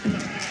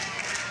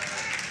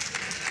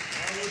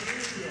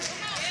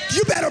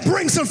 You better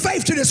bring some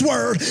faith to this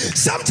word.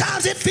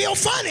 Sometimes it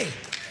feels funny.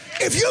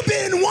 If you've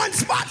been in one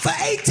spot for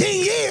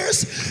 18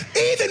 years,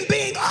 even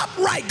being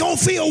upright gonna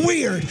feel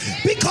weird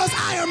because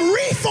I am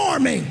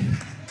reforming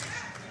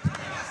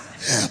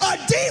a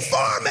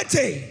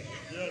deformity.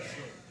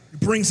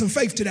 Bring some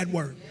faith to that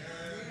word.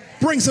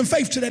 Bring some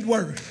faith to that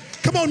word.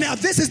 Come on now,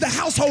 this is the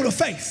household of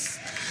faith.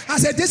 I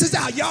said, this is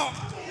how y'all.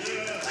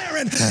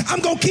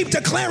 I'm going to keep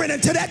declaring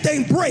until that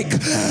thing break,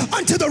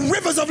 until the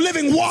rivers of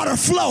living water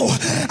flow.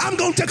 I'm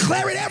going to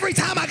declare it every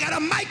time I got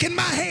a mic in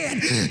my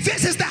hand.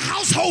 This is the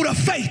household of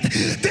faith.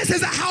 This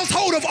is the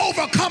household of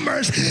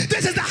overcomers.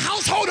 This is the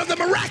household of the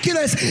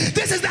miraculous.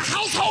 This is the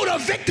household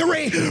of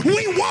victory.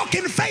 We walk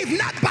in faith,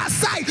 not by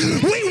sight.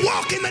 We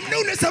walk in the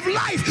newness of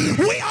life.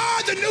 We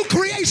are the new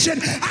creation.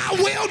 I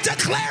will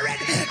declare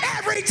it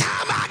every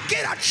time I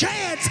get a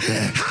chance.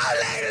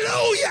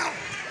 Hallelujah.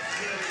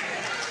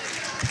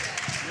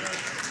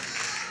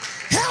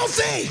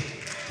 Healthy,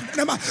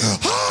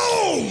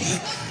 whole,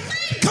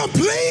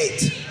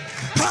 complete,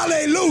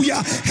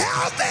 hallelujah,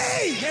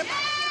 healthy,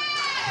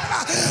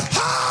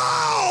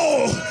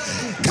 whole,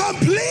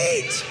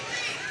 complete,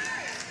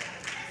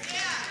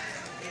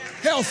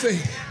 healthy,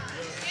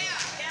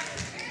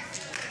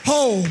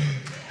 whole,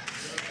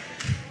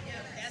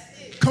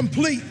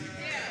 complete,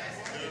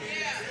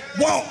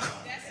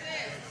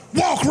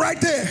 walk right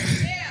there.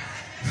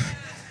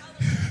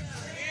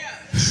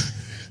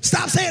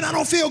 Stop saying I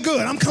don't feel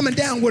good. I'm coming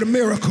down with a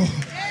miracle.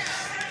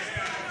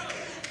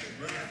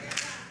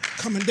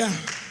 Coming down.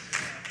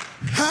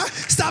 Huh?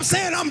 Stop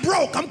saying I'm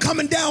broke. I'm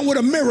coming down with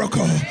a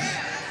miracle.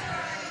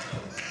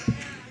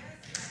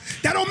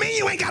 That don't mean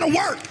you ain't got to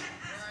work.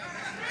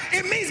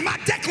 It means my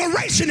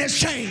declaration has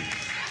changed.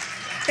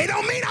 It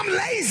don't mean I'm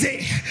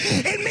lazy.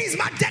 It means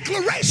my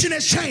declaration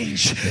has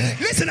changed.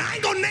 Listen, I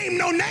ain't gonna name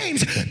no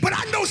names, but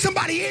I know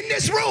somebody in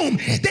this room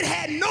that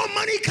had no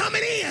money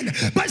coming in,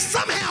 but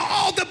somehow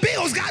all the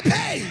bills got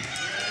paid.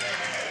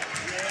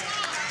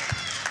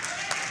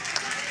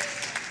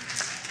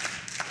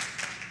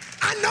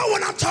 I know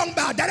what I'm talking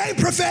about. That ain't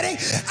prophetic.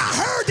 I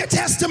heard the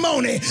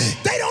testimony.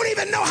 They don't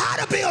even know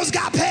how the bills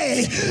got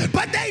paid,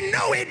 but they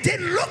know it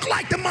didn't look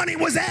like the money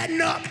was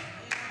adding up.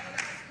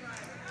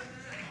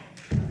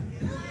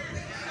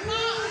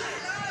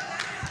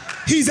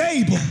 He's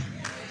able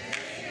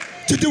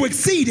to do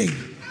exceeding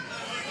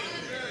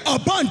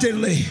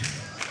abundantly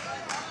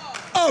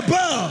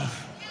above.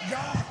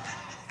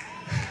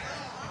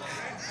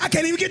 I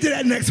can't even get to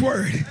that next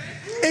word.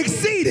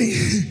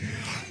 Exceeding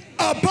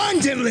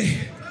abundantly.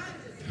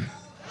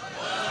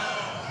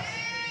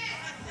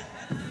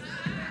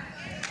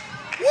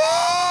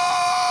 Whoa!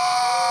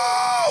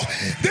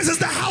 This is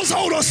the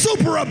household of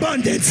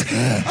superabundance.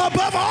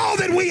 Above all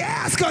that we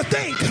ask or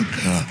think,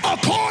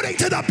 according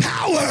to the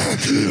power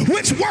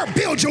which work.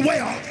 Build your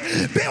well.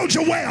 Build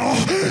your well.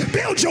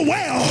 Build your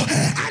well.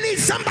 I need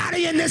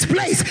somebody in this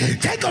place.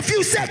 Take a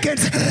few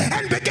seconds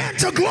and begin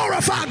to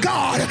glorify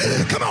God.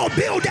 Come on,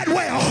 build that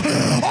well.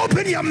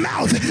 Open your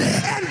mouth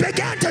and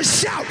begin to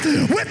shout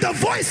with the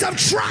voice of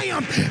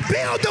triumph.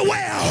 Build the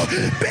well.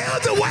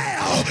 Build the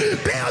well.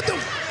 Build the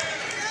well.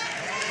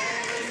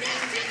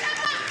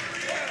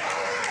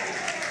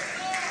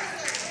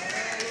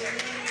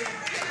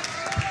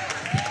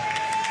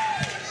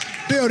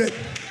 Build it.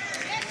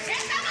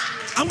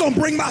 I'm going to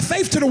bring my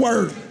faith to the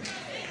word.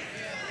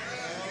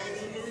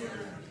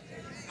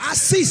 I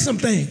see some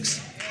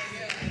things.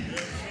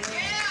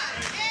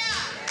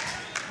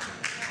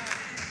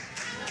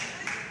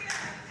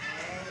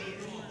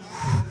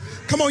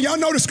 Come on, y'all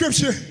know the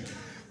scripture.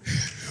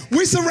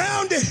 We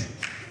surrounded.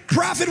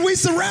 Prophet, we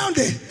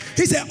surrounded.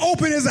 He said,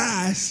 open his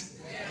eyes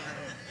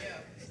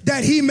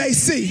that he may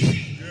see.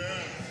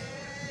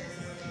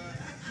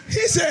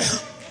 He said,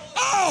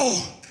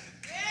 oh,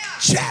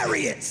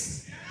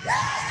 chariots.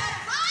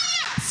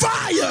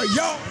 Fire,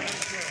 y'all.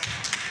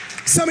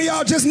 Some of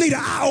y'all just need an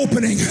eye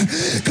opening.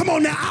 Come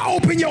on now, I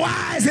open your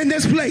eyes in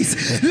this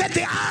place. Let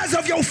the eyes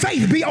of your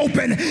faith be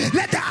open.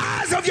 Let the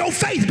eyes of your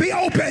faith be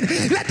open.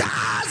 Let the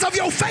eyes of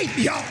your faith,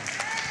 y'all.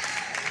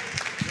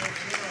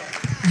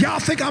 Y'all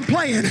think I'm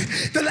playing.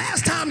 The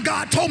last time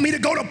God told me to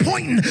go to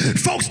Poynton,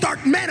 folks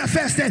start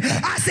manifesting.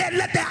 I said,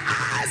 let the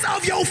eyes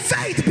of your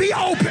faith be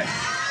open.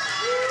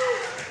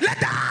 Let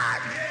the eyes.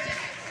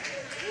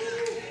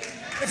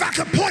 If I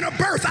could point a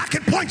birth, I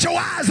could point your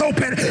eyes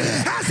open.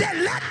 I said,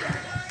 let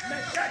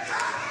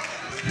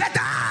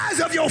the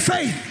eyes of your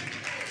faith.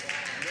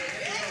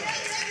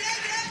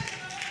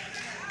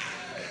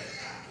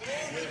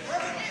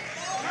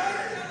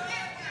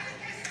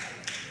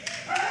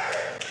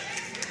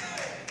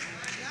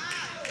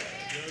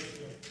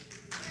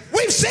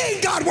 We've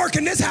seen God work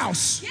in this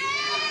house.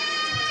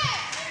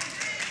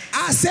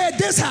 I said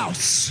this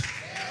house,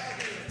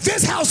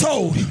 this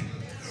household.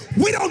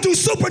 We don't do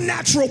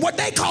supernatural. What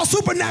they call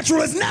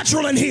supernatural is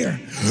natural in here.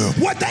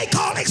 What they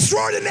call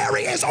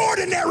extraordinary is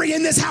ordinary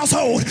in this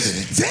household.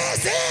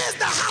 This is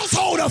the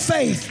household of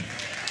faith.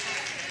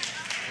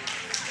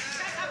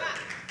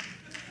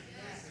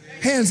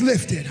 Hands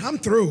lifted. I'm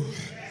through.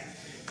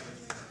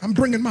 I'm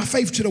bringing my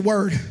faith to the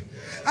word.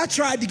 I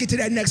tried to get to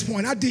that next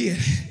point. I did.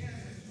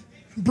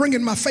 I'm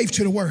bringing my faith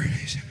to the word.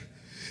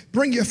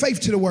 Bring your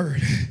faith to the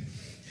word.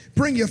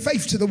 Bring your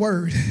faith to the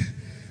word.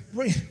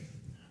 Bring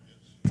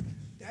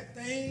that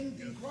thing,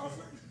 Dean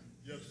Crawford.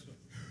 Yes, sir.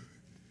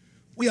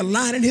 We are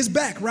lining his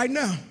back right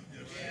now.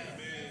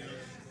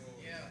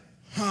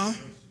 Huh?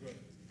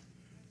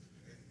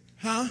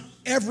 Huh?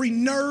 Every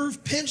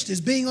nerve pinched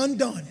is being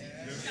undone.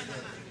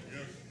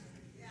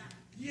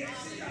 Yes.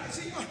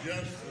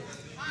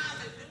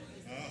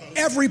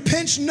 Every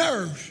pinched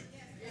nerve.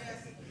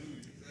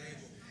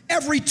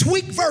 Every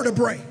tweaked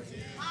vertebrae.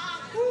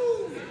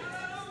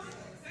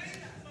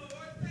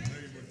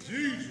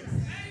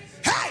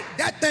 Hey,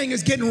 that thing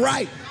is getting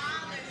right.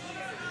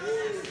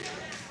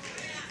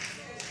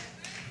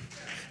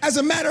 As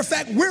a matter of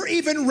fact, we're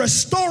even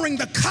restoring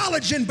the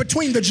collagen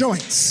between the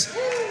joints.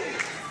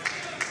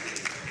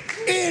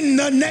 In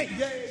the name.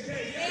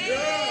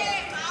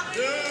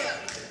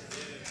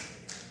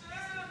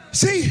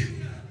 See,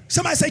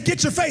 somebody say,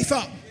 get your faith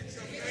up.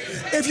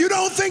 If you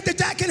don't think that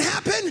that can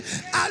happen,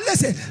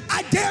 listen,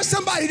 I dare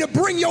somebody to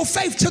bring your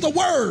faith to the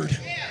word.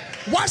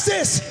 Watch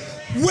this.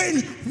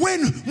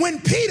 When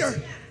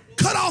Peter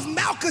cut off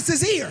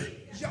Malchus's ear,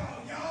 I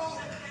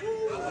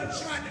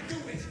wasn't trying to do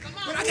it,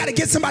 but I got to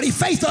get somebody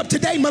faith up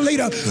today,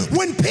 Melita.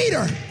 When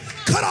Peter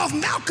cut off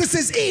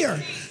Malchus's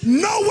ear,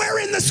 nowhere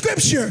in the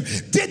scripture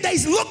did they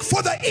look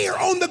for the ear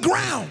on the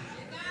ground.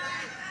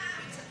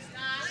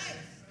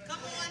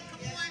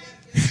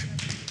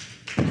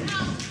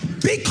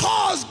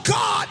 Because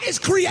God is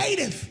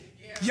creative.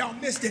 Y'all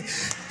missed it.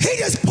 He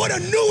just put a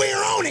new ear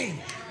on him.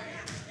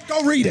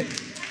 Go read it.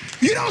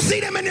 You don't see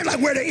them in there like,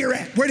 where the ear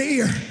at? Where the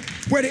ear?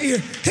 Where the ear?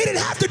 He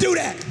didn't have to do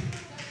that.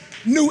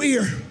 New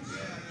ear.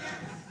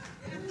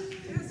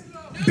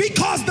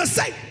 Because the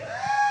same.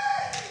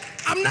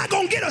 I'm not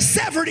going to get a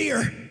severed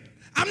ear.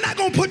 I'm not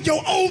going to put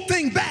your old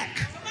thing back.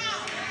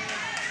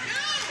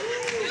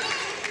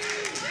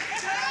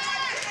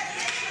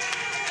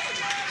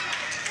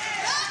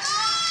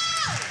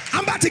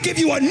 I'm about to give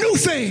you a new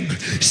thing.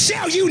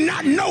 Shall you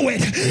not know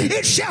it?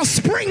 It shall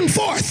spring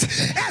forth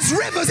as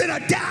rivers in a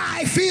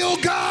dry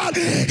field. God,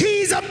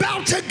 he's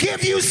about to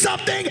give you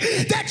something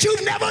that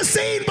you've never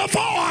seen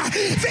before.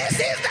 This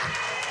is the...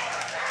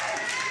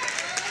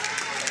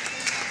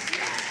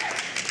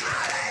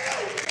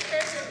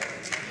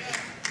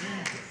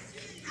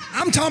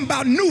 I'm talking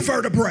about new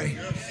vertebrae.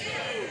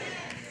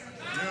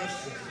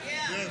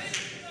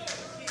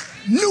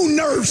 New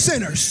nerve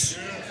centers.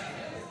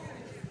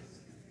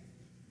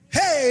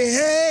 Hey,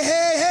 hey,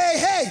 hey, hey,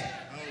 hey.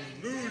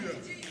 Hallelujah.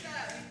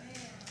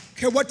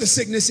 Care what the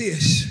sickness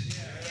is.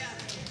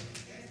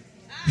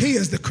 He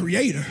is the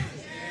creator.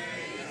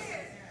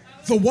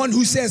 The one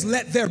who says,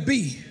 let there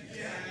be.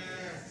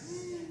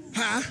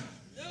 Huh?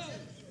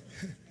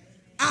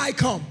 I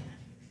come.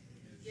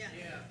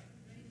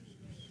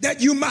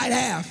 That you might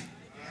have.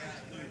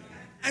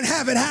 And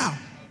have it how?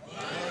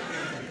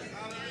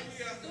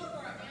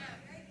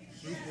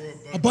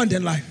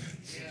 Abundant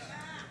life.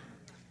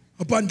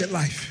 Abundant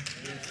life.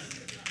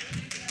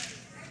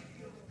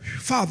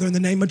 Father, in the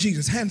name of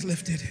Jesus, hands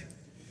lifted.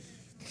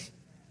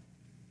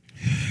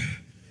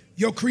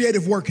 Your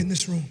creative work in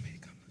this room.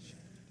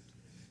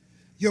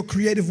 Your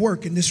creative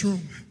work in this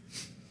room.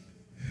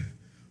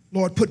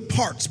 Lord, put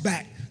parts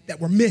back that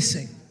were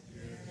missing.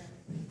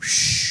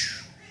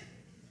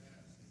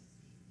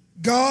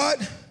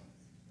 God,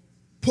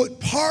 put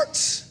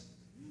parts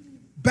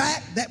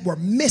back that were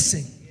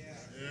missing.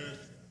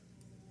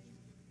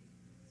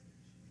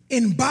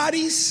 In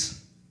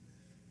bodies,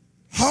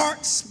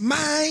 hearts,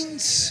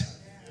 minds.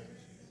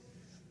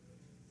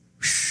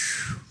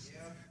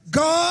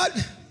 God,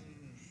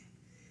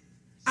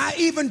 I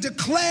even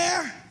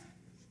declare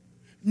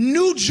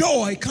new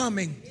joy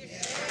coming.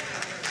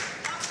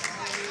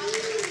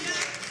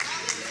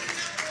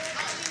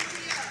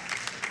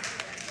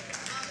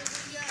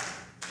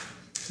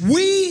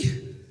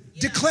 We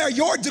declare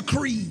your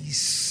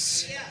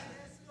decrees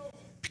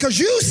because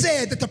you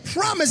said that the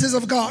promises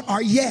of God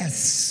are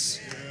yes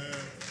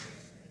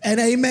and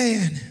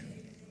amen.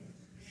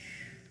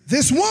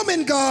 This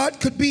woman,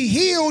 God, could be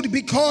healed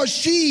because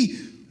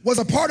she was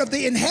a part of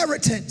the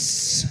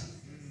inheritance.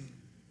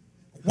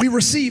 We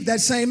received that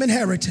same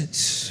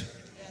inheritance.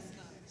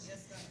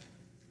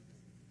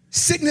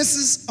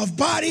 Sicknesses of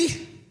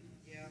body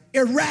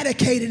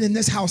eradicated in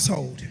this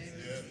household.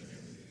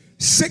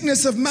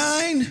 Sickness of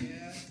mind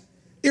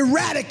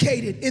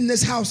eradicated in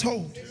this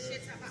household.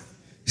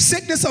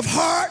 Sickness of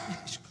heart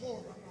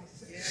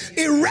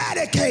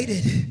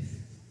eradicated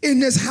in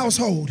this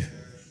household.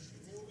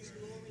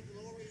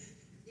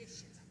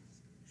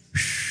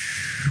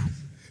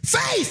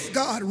 Faith,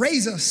 God,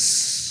 raise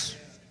us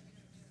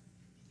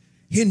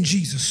in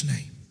Jesus'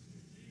 name.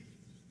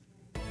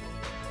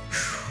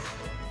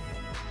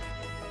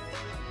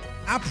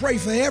 I pray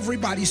for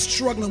everybody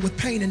struggling with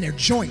pain in their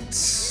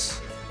joints.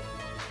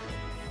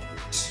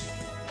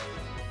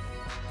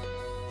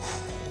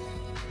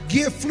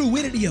 Give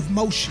fluidity of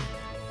motion.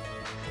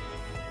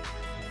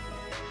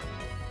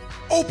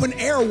 Open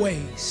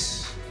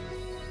airways.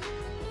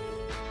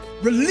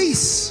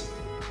 Release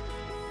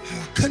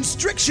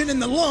constriction in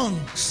the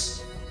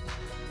lungs.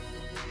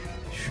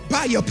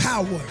 by your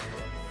power.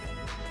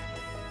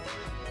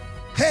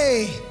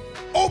 Hey,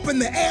 open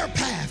the air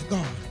path,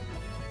 God.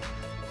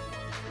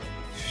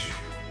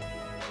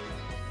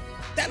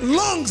 That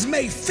lungs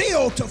may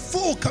fill to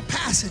full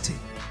capacity.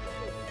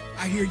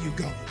 I hear you,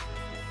 God.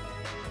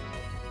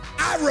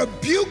 I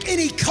rebuke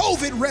any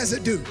COVID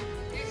residue.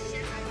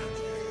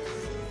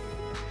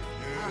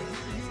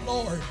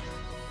 Lord.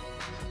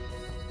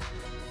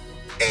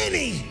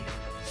 Any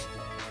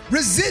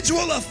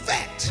residual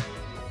effect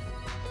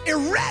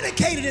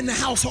eradicated in the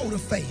household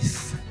of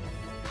faith.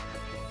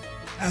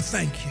 I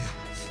thank you.